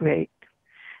integrate.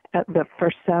 The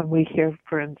first sound we hear,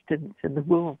 for instance, in the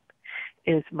womb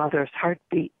is mother's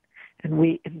heartbeat, and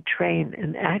we entrain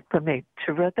and acclimate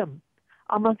to rhythm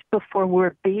almost before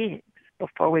we're beings,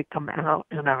 before we come out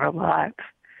in our lives.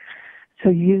 So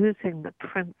using the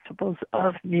principles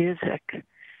of music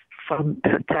from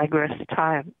Pythagoras'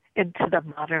 time into the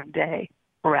modern day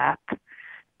rap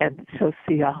and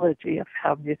sociology of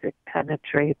how music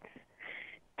penetrates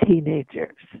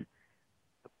teenagers,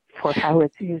 for how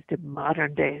it's used in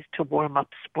modern days to warm up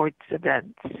sports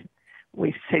events.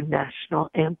 We sing national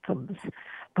anthems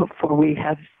before we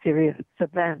have serious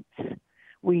events.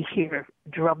 We hear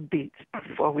drum beats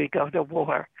before we go to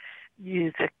war.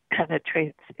 Music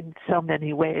penetrates in so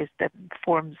many ways that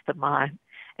informs the mind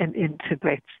and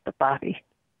integrates the body.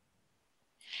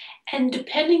 And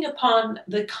depending upon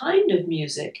the kind of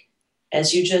music,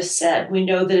 as you just said, we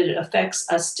know that it affects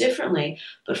us differently.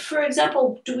 But for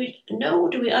example, do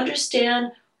we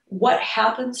understand what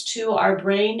happens to our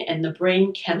brain and the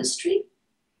brain chemistry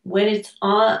when it's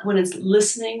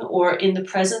listening or in the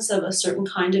presence of a certain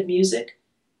kind of music?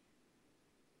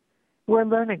 We're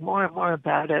learning more and more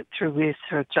about it through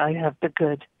research. I have the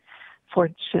good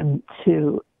fortune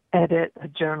to edit a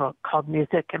journal called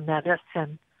Music and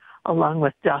Medicine, along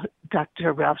with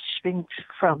Dr. Ralph Schwink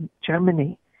from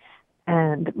Germany.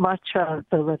 And much of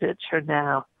the literature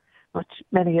now,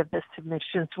 many of the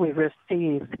submissions we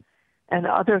receive and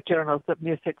other journals of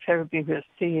music therapy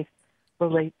receive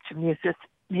relate to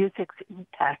music's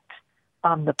impact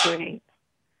on the brain.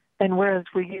 And whereas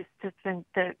we used to think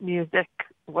that music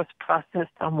was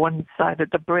processed on one side of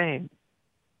the brain,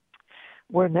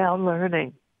 we're now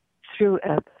learning through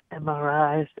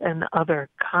MRIs and other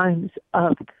kinds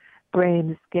of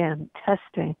brain scan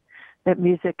testing that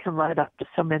music can light up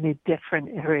so many different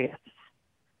areas.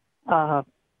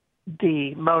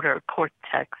 The motor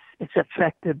cortex is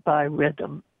affected by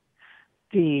rhythm.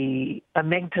 The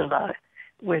amygdala,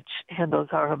 which handles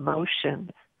our emotions,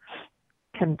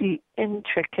 can be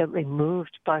intricately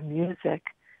moved by music,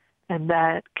 and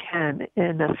that can,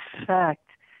 in effect,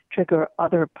 trigger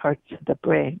other parts of the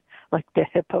brain, like the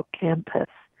hippocampus.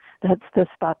 That's the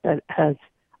spot that has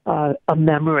a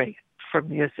memory for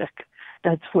music.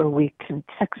 That's where we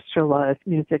contextualize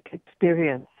music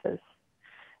experiences.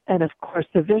 And of course,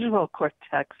 the visual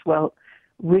cortex, well,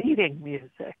 reading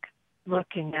music,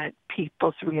 looking at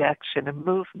people's reaction and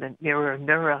movement, mirror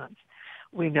neurons,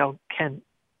 we know can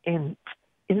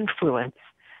influence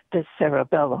the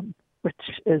cerebellum, which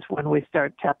is when we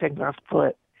start tapping our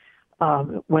foot,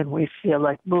 when we feel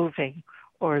like moving,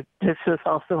 or this is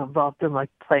also involved in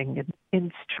like playing an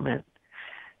instrument.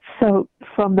 So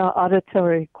from the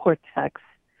auditory cortex,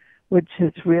 which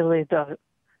is really the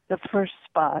first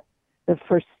spot, the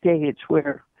first stage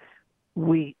where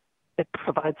it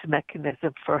provides a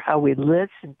mechanism for how we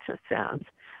listen to sounds,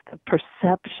 the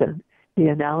perception, the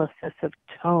analysis of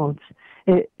tones,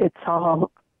 it's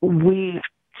all weaved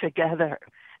together.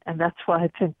 And that's why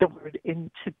I think the word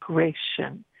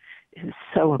integration is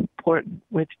so important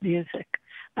with music,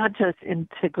 not just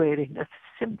integrating a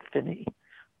symphony,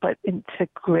 but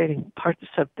integrating parts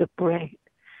of the brain,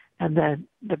 and then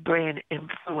the brain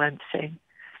influencing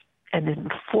and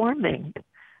informing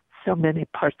so many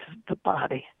parts of the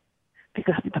body,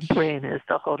 because the brain is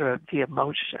the holder of the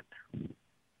emotion.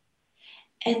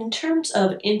 And in terms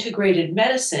of integrated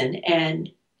medicine and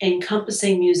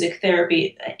encompassing music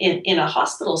therapy in a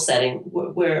hospital setting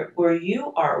where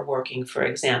you are working, for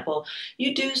example,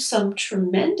 you do some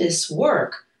tremendous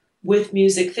work with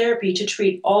music therapy to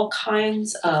treat all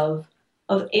kinds of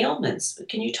ailments.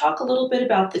 Can you talk a little bit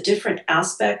about the different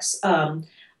aspects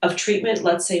of treatment,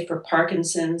 let's say for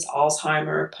Parkinson's,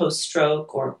 Alzheimer,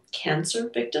 post-stroke, or cancer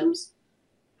victims?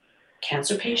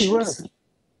 Cancer patients? Sure.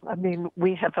 I mean,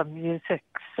 we have a music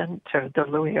center, the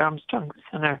Louis Armstrong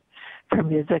Center for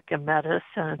Music and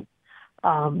Medicine,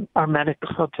 Our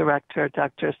medical director,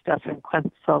 Dr. Stefan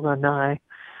Quenzel, and I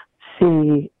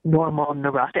see normal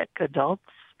neurotic adults.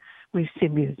 We see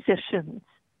musicians.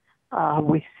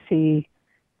 We see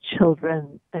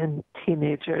children and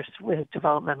teenagers with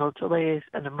developmental delays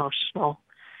and emotional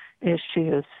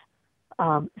issues.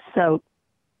 So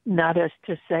not as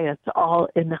to say it's all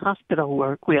in the hospital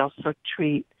work. We also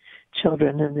treat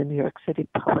children in the New York City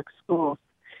public schools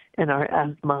in our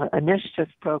asthma initiative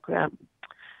program.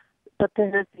 But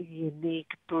there is a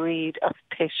unique breed of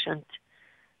patient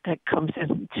that comes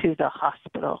into the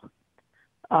hospital,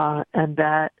 and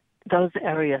that those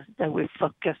areas that we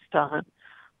focused on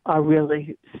are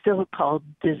really still called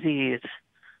disease.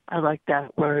 I like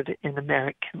that word in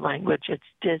American language. It's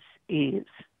dis-ease.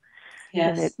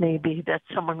 Yes. And it may be that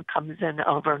someone comes in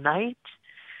overnight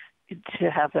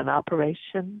to have an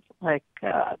operation like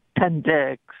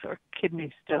appendix or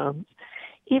kidney stones.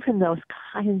 Even those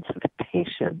kinds of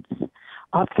patients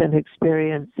often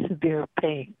experience severe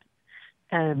pain.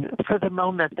 And for the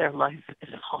moment, their life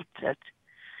is halted.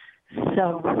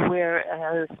 So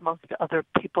whereas most other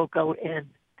people go in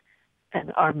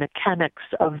and are mechanics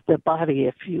of the body,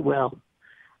 if you will,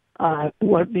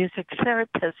 what music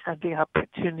therapists have the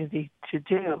opportunity to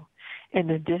do, in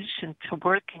addition to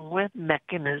working with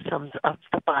mechanisms of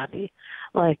the body,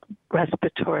 like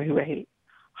respiratory rate,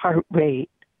 heart rate,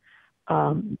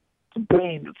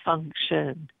 brain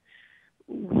function,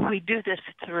 we do this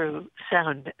through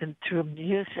sound and through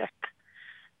music.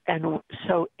 And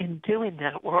so in doing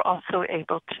that, we're also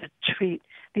able to treat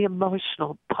the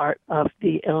emotional part of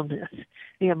the illness,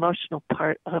 the emotional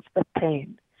part of the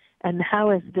pain. And how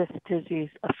is this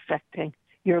disease affecting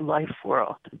your life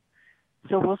world?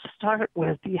 So we'll start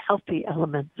with the healthy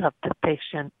elements of the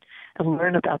patient and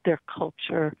learn about their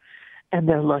culture and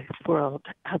their life world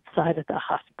outside of the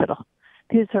hospital.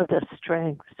 These are the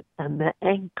strengths and the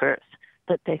anchors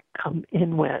that they come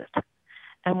in with.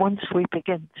 And once we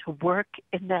begin to work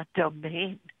in that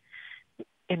domain,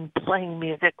 in playing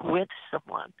music with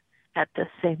someone at the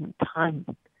same time,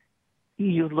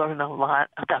 you learn a lot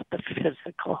about the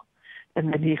physical.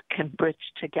 And then you can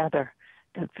bridge together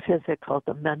the physical,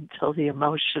 the mental, the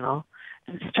emotional,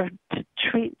 and start to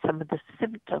treat some of the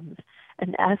symptoms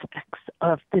and aspects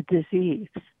of the disease.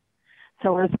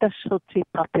 So our specialty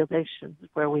populations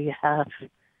where we have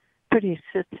pretty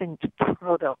succinct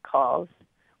protocols,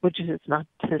 which is not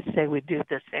to say we do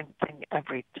the same thing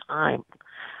every time,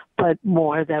 but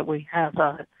more that we have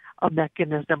a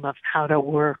mechanism of how to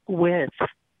work with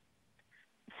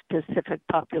specific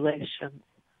populations,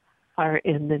 are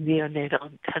in the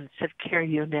neonatal intensive care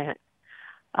unit,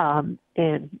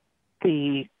 in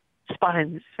the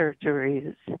spine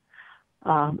surgeries,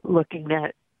 looking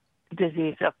at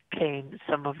disease of pain,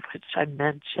 some of which I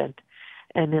mentioned,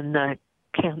 and in the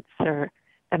cancer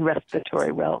and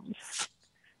respiratory realms.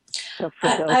 So for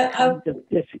those kinds of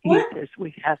diseases,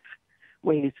 we have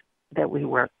ways that we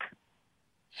work.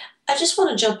 I just want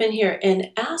to jump in here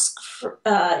and ask for,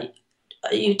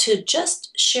 you to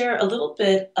just share a little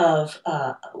bit of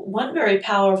one very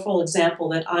powerful example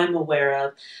that I'm aware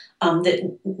of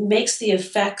that makes the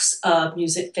effects of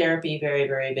music therapy very,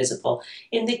 very visible.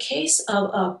 In the case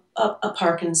of a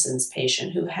Parkinson's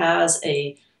patient who has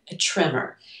a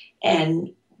tremor,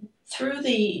 and through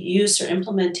the use or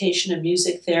implementation of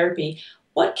music therapy,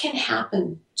 what can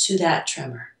happen to that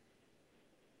tremor?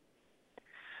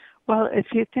 Well, if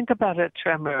you think about a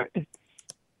tremor,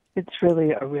 it's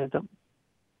really a rhythm.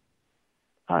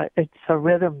 It's a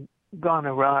rhythm gone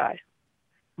awry,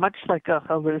 much like a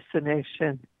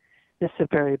hallucination. This is a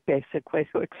very basic way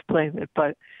to explain it,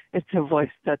 but it's a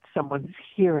voice that someone's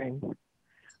hearing.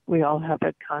 We all have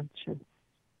a conscience,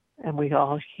 and we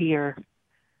all hear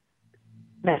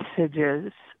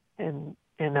messages in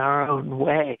our own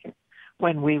way.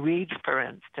 When we read, for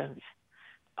instance,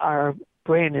 our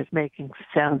brain is making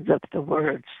sounds of the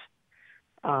words,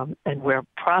 and we're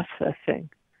processing.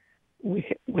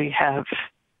 We have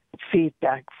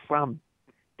feedback from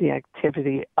the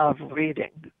activity of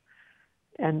reading.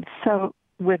 And so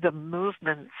with a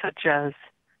movement such as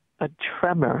a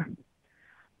tremor,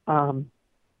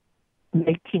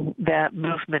 making that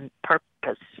movement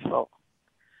purposeful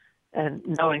and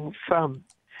knowing from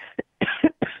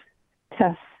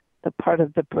tests the part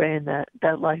of the brain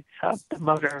that lights up the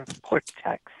motor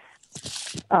cortex,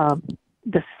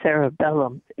 the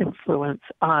cerebellum influence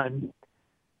on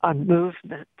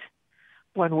movement.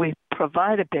 When we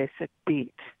provide a basic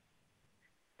beat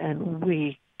and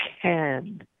we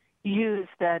can use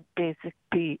that basic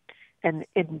beat and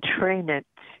entrain it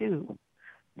to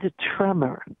the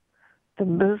tremor, the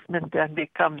movement then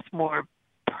becomes more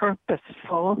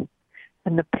purposeful,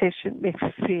 and the patient may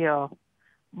feel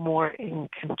more in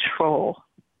control.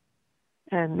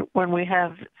 And when we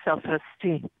have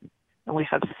self-esteem and we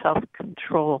have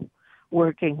self-control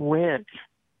working with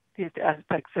these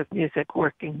aspects of music,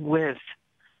 working with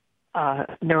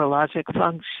neurologic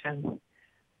function,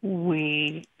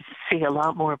 we see a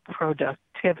lot more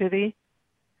productivity.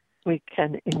 We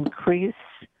can increase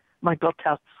Michael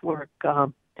Taft's work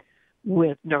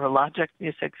with neurologic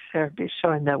music therapy,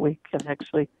 showing that we can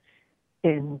actually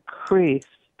increase,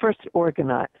 first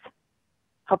organize,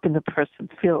 helping the person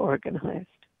feel organized,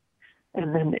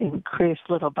 and then increase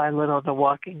little by little the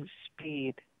walking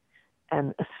speed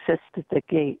and assist at the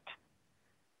gait.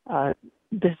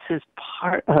 This is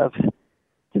part of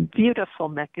the beautiful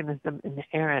mechanism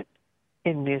inherent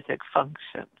in music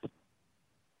function.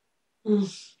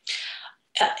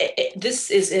 This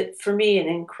is, for me, an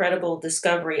incredible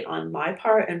discovery on my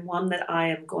part, and one that I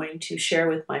am going to share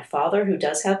with my father, who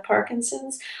does have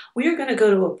Parkinson's. We are going to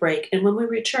go to a break, and when we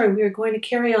return, we are going to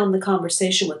carry on the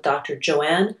conversation with Dr.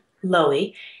 Joanne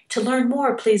Loewy. To learn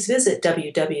more, please visit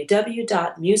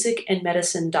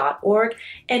www.musicandmedicine.org,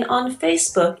 and on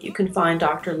Facebook, you can find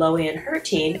Dr. Loewy and her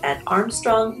team at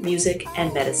Armstrong Music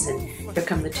and Medicine. Here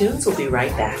come the tunes. We'll be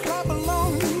right back. Clap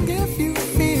along if you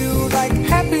feel like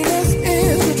happiness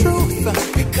is the truth.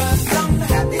 Because I'm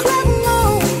happy. Clap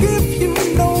along if you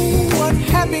know what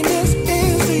happiness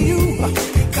is to you.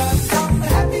 Because I'm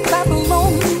happy. Clap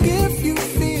along if you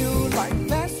feel like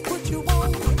that's what you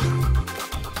want.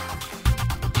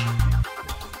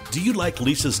 Do you like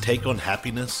Lisa's take on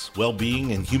happiness,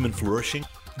 well-being, and human flourishing?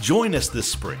 Join us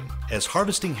this spring as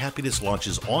Harvesting Happiness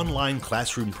launches online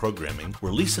classroom programming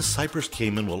where Lisa Cypress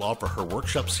Kamen will offer her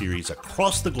workshop series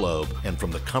across the globe and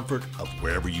from the comfort of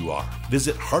wherever you are.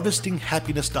 Visit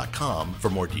harvestinghappiness.com for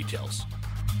more details.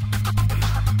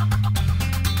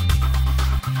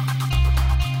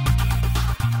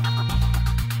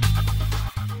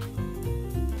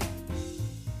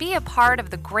 Be a part of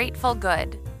the Grateful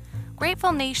Good.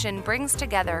 Grateful Nation brings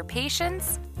together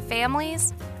patients,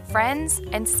 families, friends,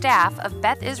 and staff of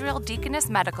Beth Israel Deaconess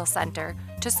Medical Center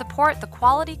to support the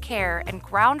quality care and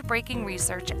groundbreaking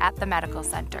research at the medical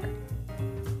center.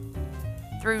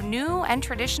 Through new and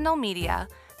traditional media,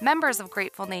 members of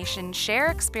Grateful Nation share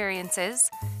experiences,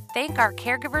 thank our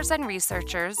caregivers and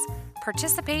researchers,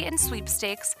 participate in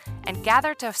sweepstakes, and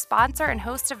gather to sponsor and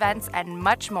host events and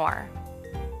much more.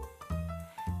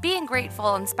 Being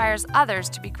grateful inspires others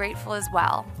to be grateful as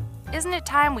well. Isn't it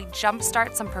time we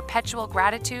jumpstart some perpetual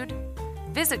gratitude?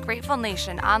 Visit Grateful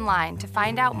Nation online to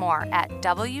find out more at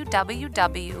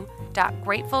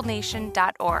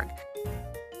www.gratefulnation.org.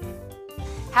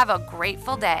 Have a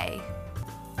grateful day.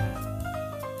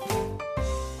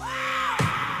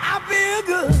 I feel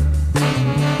good.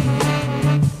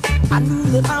 I knew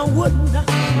that I wouldn't.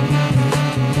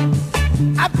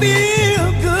 I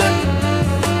feel good.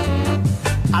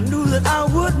 I knew that I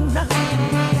wouldn't.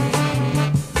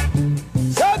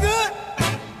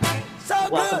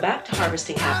 Welcome back to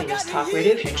Harvesting Happiness Talk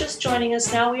Radio. If you're just joining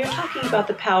us now, we are talking about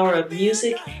the power of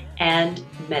music and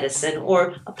medicine,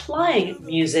 or applying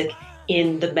music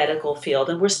in the medical field.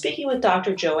 And we're speaking with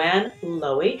Dr. Joanne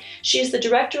Loewy. She is the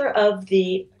director of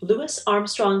the Louis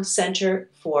Armstrong Center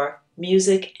for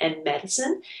Music and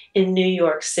Medicine in New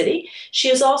York City. She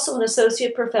is also an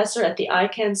associate professor at the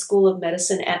Icahn School of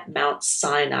Medicine at Mount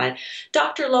Sinai.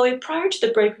 Dr. Loewy, prior to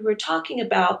the break, we were talking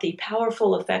about the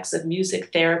powerful effects of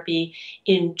music therapy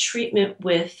in treatment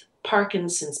with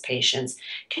Parkinson's patients.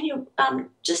 Can you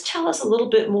just tell us a little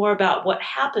bit more about what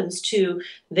happens to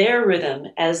their rhythm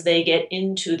as they get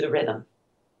into the rhythm?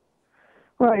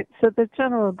 Right. So the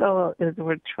general goal is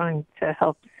we're trying to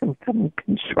help symptom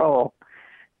control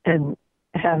and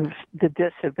have the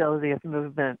disability of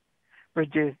movement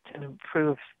reduced and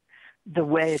improve the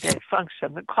way they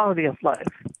function, the quality of life.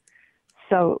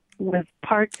 So with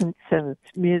Parkinson's,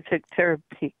 music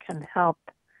therapy can help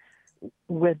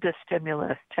with the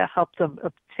stimulus to help them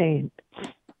obtain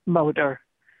motor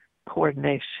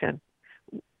coordination.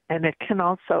 And it can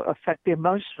also affect the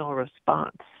emotional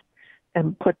response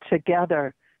and put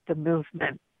together the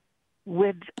movement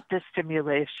with the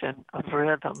stimulation of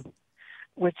rhythm,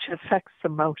 which affects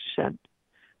emotion.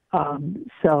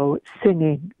 So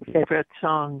singing favorite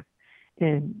songs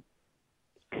in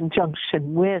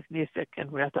conjunction with music and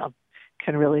rhythm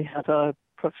can really have a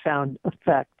profound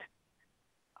effect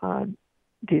on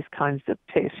these kinds of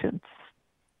patients.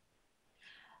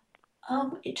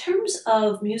 In terms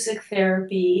of music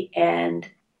therapy and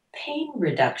pain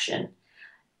reduction,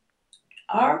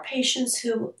 are patients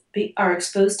who are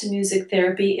exposed to music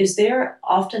therapy, is there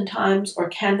oftentimes, or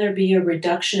can there be a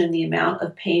reduction in the amount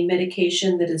of pain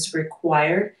medication that is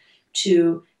required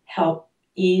to help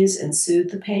ease and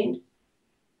soothe the pain?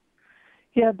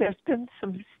 Yeah, there's been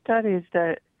some studies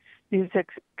that music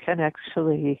can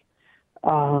actually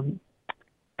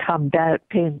combat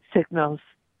pain signals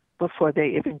before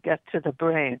they even get to the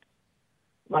brain,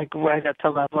 like right at the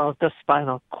level of the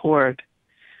spinal cord.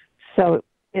 So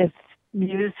if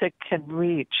music can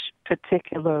reach,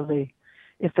 particularly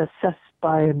if assessed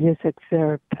by a music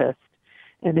therapist,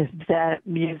 and if that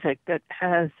music that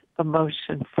has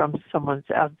emotion from someone's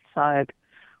outside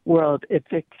world, if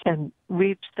it can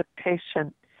reach the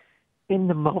patient in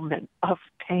the moment of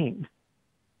pain,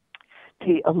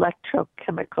 the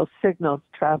electrochemical signals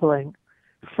traveling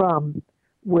from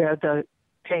where the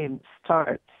pain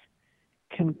starts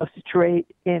can go straight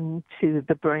into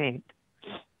the brain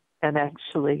and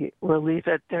actually relieve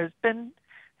it. There's been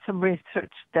some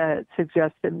research that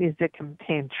suggests that music and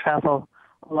pain travel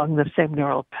along the same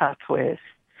neural pathways,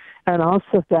 and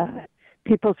also that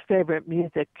people's favorite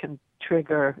music can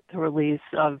trigger the release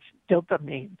of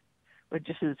dopamine, which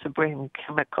is a brain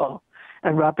chemical.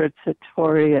 And Robert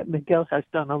Satori at McGill has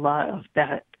done a lot of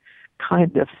that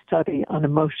kind of study on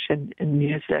emotion in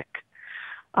music.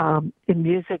 In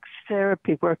music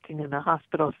therapy, working in a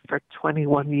hospital for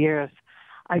 21 years,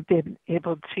 I've been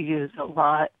able to use a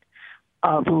lot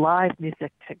of live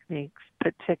music techniques,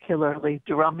 particularly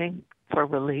drumming for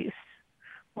release.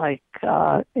 Like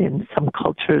in some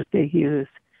cultures, they use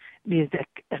music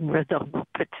and rhythm,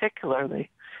 particularly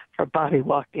for body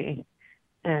walking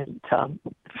and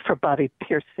for body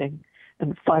piercing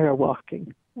and fire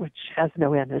walking, which has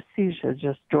no anesthesia,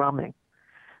 just drumming.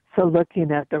 So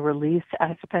looking at the release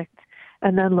aspect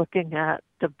and then looking at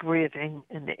the breathing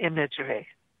and the imagery,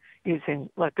 using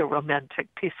like a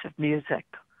romantic piece of music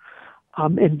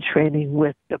in training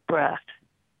with the breath.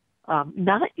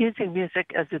 Not using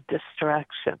music as a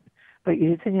distraction, but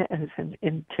using it as an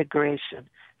integration.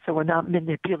 So we're not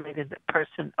manipulating the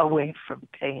person away from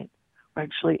pain. We're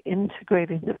actually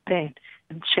integrating the pain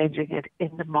and changing it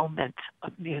in the moment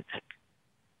of music.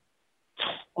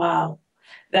 Wow.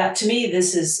 That, to me,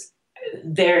 this is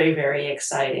very, very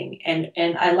exciting.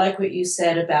 And I like what you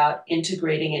said about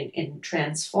integrating and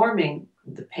transforming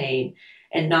the pain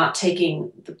and not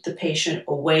taking the patient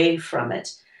away from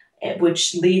it,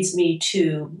 which leads me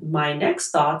to my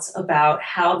next thoughts about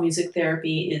how music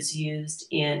therapy is used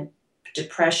in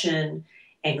depression,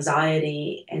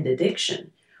 anxiety, and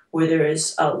addiction, where there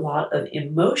is a lot of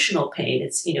emotional pain.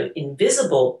 It's,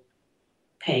 invisible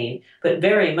pain, but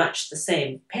very much the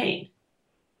same pain.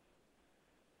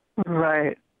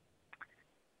 Right.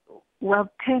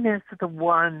 Well, pain is the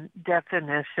one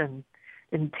definition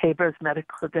in Tabor's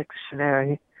medical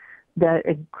dictionary that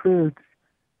includes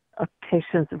a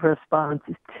patient's response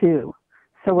to.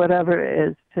 So whatever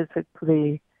is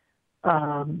physically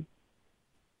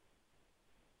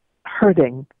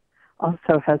hurting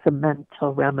also has a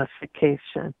mental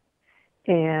ramification.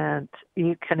 And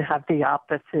you can have the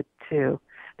opposite too.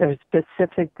 There's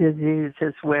specific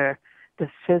diseases where the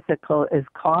physical is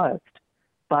caused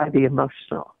by the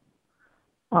emotional.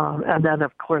 And then,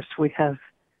 of course, we have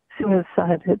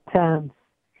suicide attempts,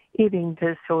 eating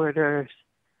disorders.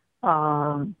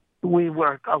 We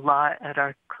work a lot at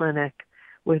our clinic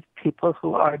with people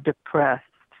who are depressed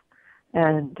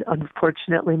and,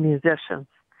 unfortunately, musicians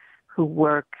who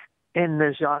work in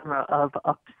the genre of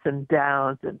ups and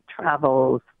downs and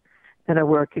travels and are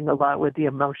working a lot with the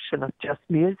emotion of just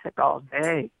music all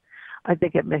day. I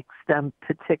think it makes them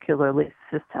particularly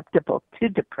susceptible to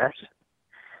depression.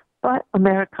 But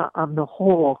America on the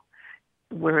whole,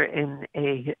 we're in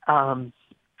a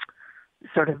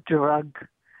sort of drug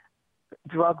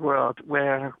world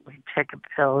where we take a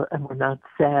pill and we're not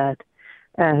sad.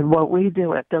 And what we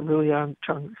do at the Louis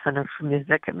Armstrong Center for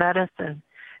Music and Medicine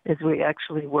is we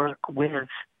actually work with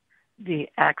the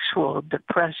actual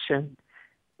depression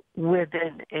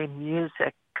within a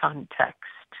music context.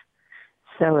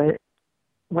 So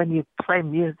when you play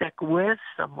music with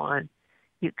someone,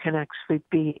 you can actually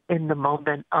be in the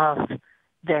moment of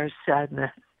their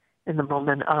sadness, in the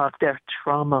moment of their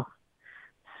trauma.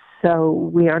 So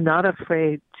we are not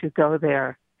afraid to go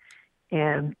there.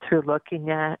 And through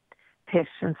looking at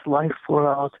patients' life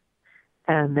world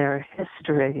and their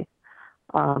history,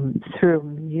 through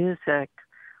music,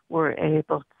 we're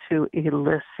able to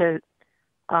elicit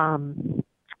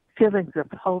feelings of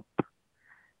hope,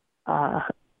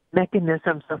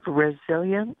 mechanisms of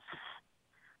resilience,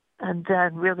 and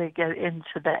then really get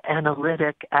into the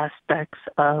analytic aspects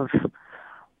of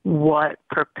what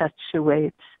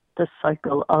perpetuates the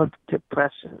cycle of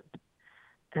depression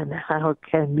and how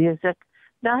can music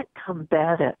not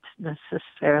combat it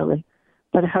necessarily,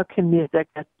 but how can music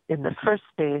in the first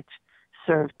stage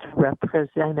serve to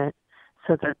represent it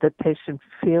so that the patient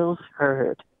feels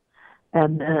heard,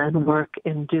 and then work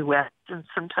in duets and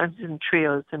sometimes in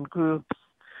trios and groups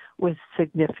with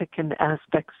significant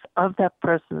aspects of that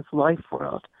person's life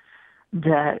world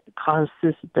that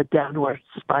causes the downward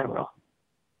spiral.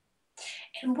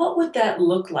 And what would that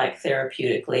look like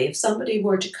therapeutically? If somebody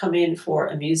were to come in for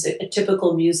a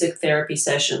typical music therapy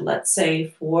session, let's say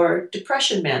for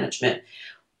depression management,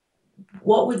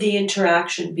 what would the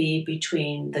interaction be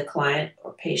between the client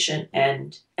or patient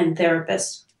and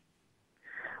therapist?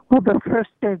 Well, the first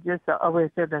stage is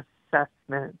always an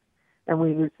assessment, and we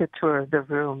use the tour of the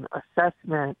room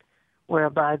assessment,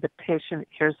 whereby the patient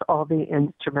hears all the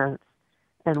instruments,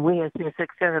 and we as music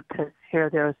therapists hear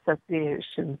their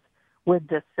associations with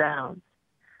the sounds.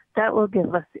 That will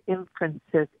give us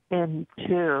inferences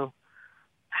into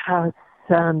how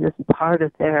sound is part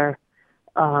of their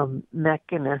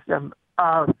mechanism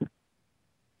of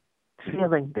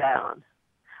feeling down.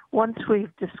 Once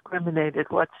we've discriminated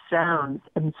what sounds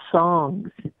and songs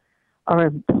are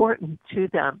important to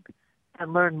them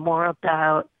and learn more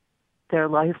about their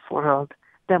life world,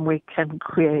 then we can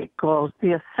create goals.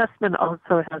 The assessment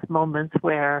also has moments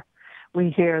where we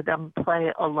hear them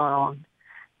play alone,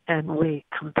 and we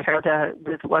compare that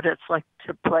with what it's like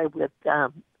to play with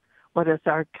them. What is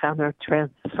our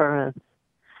countertransference?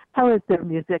 How is their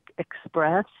music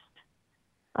expressed?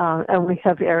 And we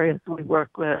have areas we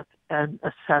work with and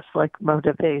assess, like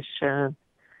motivation,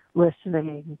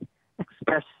 listening,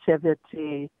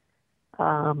 expressivity,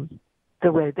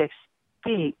 the way they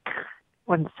speak.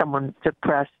 When someone's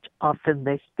depressed, often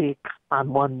they speak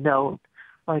on one note,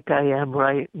 like I am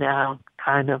right now,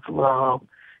 kind of low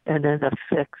and in a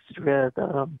fixed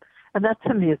rhythm. And that's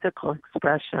a musical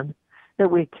expression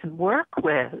that we can work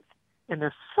with in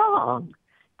a song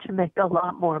to make a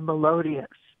lot more melodious.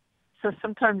 So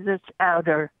sometimes it's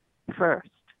outer first.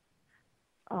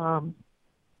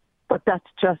 But that's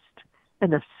just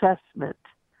an assessment.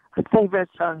 A favorite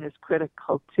song is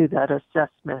critical to that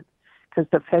assessment, because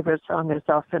the favorite song is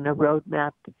often a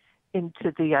roadmap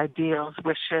into the ideals,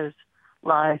 wishes,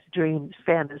 lies, dreams,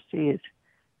 fantasies,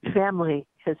 family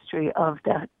history of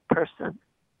that person.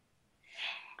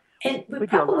 And we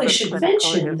probably should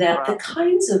mention that the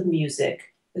kinds of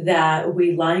music that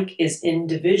we like as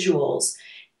individuals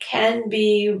can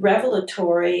be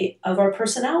revelatory of our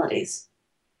personalities.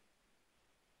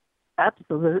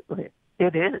 Absolutely,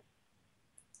 it is.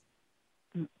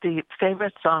 The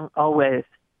favorite song always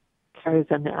carries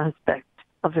an aspect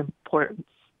of importance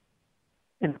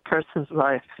in a person's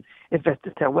life. If it's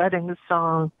their wedding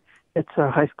song, it's their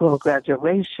high school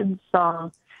graduation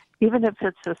song, even if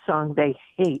it's a song they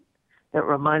hate that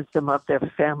reminds them of their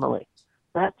family,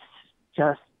 that's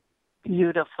just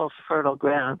beautiful, fertile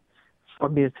ground for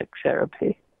music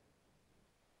therapy.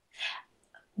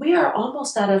 We are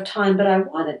almost out of time, but I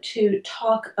wanted to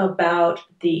talk about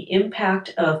the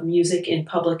impact of music in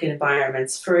public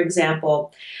environments. For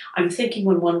example, I'm thinking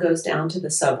when one goes down to the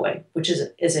subway, which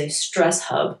is a stress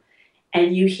hub,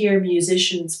 and you hear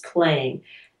musicians playing,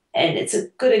 and it's a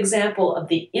good example of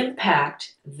the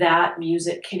impact that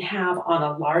music can have on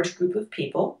a large group of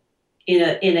people in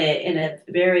a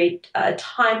very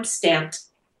time-stamped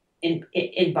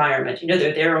environment. You know,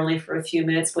 they're there only for a few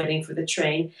minutes waiting for the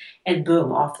train, and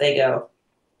boom, off they go.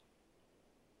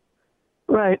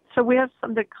 Right. So we have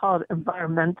something called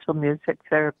environmental music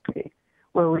therapy,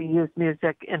 where we use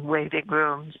music in waiting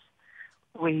rooms.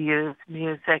 We use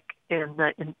music in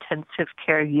the intensive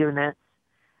care units.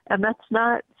 And that's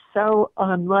not so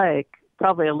unlike,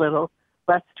 probably a little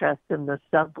less stress in the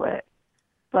subway.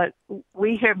 But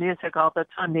we hear music all the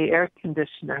time. The air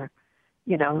conditioner,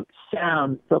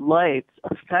 sounds, the lights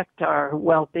affect our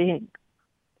well-being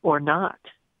or not.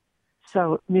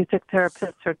 So music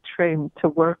therapists are trained to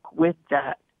work with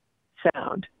that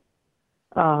sound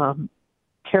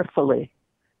carefully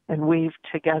and weave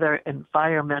together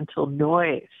environmental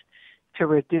noise to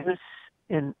reduce,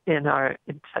 in our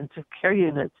intensive care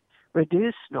units,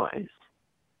 reduce noise,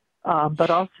 but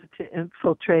also to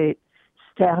infiltrate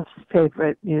staff's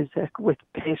favorite music with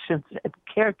patients' and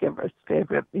caregivers'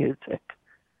 favorite music.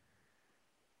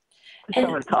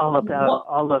 So it's all about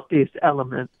all of these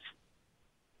elements.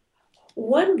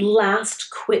 One last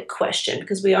quick question,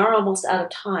 because we are almost out of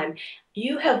time.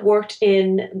 You have worked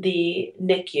in the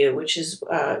NICU, which is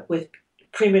with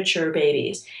premature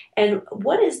babies. And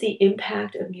what is the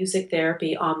impact of music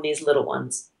therapy on these little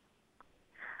ones?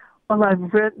 Well,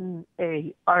 I've written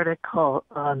an article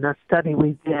on a study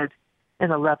we did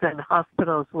in 11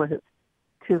 hospitals with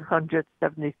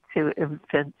 272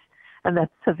 infants, and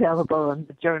that's available in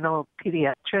the Journal of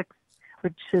Pediatrics,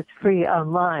 which is free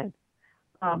online.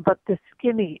 But the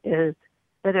skinny is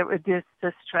that it reduced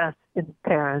the stress in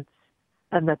parents,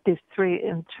 and that these 3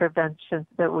 interventions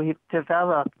that we've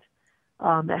developed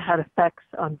had effects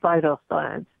on vital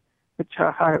signs, which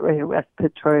are heart rate,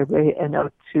 respiratory rate, and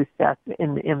O2 stats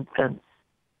in infants.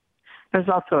 There's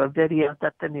also a video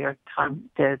that the New York Times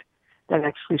did that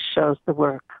actually shows the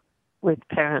work with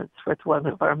parents with one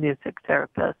of our music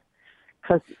therapists,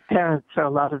 because parents are a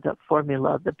lot of the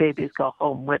formula. The babies go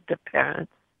home with the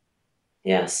parents.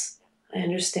 Yes, I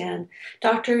understand.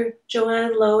 Dr.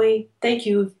 Joanne Loewy, thank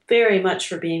you very much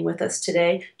for being with us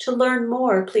today. To learn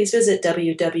more, please visit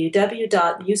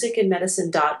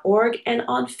www.musicandmedicine.org, and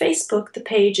on Facebook, the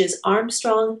page is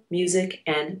Armstrong Music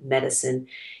and Medicine.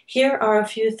 Here are a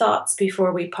few thoughts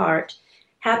before we part.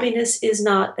 Happiness is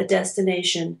not a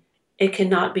destination. It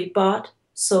cannot be bought,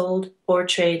 sold, or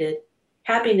traded.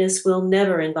 Happiness will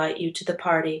never invite you to the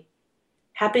party.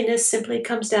 Happiness simply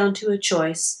comes down to a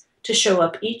choice to show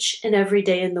up each and every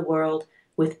day in the world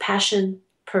with passion,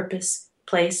 purpose,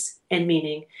 place, and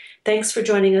meaning. Thanks for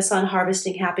joining us on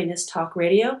Harvesting Happiness Talk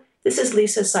Radio. This is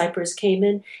Lisa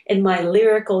Cypers-Kamen, and my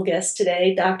lyrical guest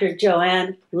today, Dr.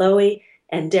 Joanne Loewy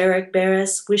and Derek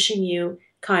Beres, wishing you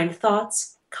kind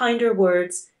thoughts, kinder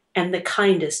words, and the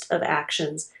kindest of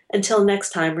actions. Until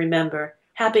next time, remember,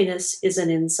 happiness is an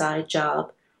inside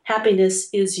job. Happiness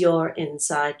is your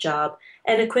inside job.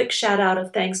 And a quick shout out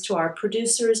of thanks to our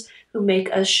producers who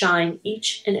make us shine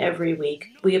each and every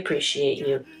week. We appreciate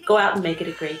you. Go out and make it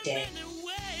a great day.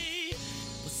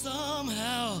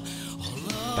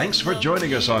 Thanks for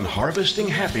joining us on Harvesting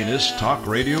Happiness Talk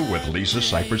Radio with Lisa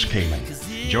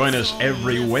Cypers-Kamen. Join us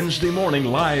every Wednesday morning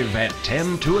live at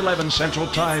 10 to 11 Central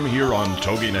Time here on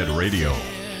TogiNet Radio.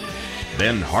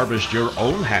 Then harvest your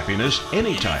own happiness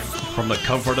anytime from the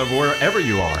comfort of wherever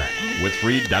you are with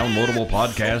free downloadable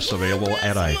podcasts available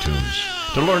at iTunes.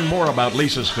 To learn more about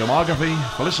Lisa's filmography,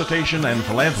 felicitation, and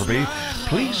philanthropy,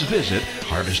 please visit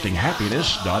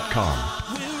harvestinghappiness.com.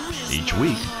 Each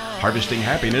week, Harvesting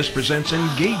Happiness presents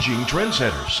engaging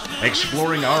trendsetters,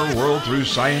 exploring our world through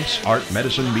science, art,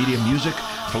 medicine, media, music,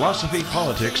 philosophy,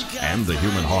 politics, and the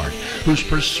human heart, whose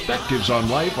perspectives on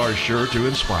life are sure to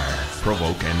inspire,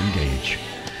 provoke, and engage.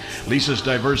 Lisa's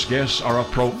diverse guests are a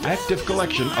proactive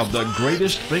collection of the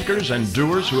greatest thinkers and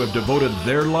doers who have devoted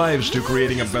their lives to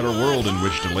creating a better world in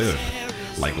which to live.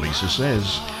 Like Lisa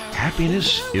says,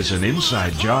 happiness is an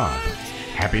inside job.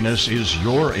 Happiness is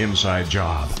your inside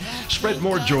job. Spread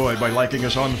more joy by liking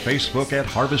us on Facebook at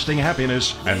Harvesting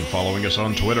Happiness and following us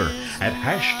on Twitter at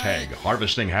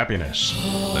 #HarvestingHappiness.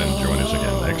 Then join us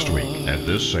again next week at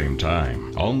this same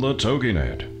time on the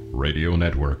TogiNet Radio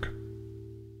Network.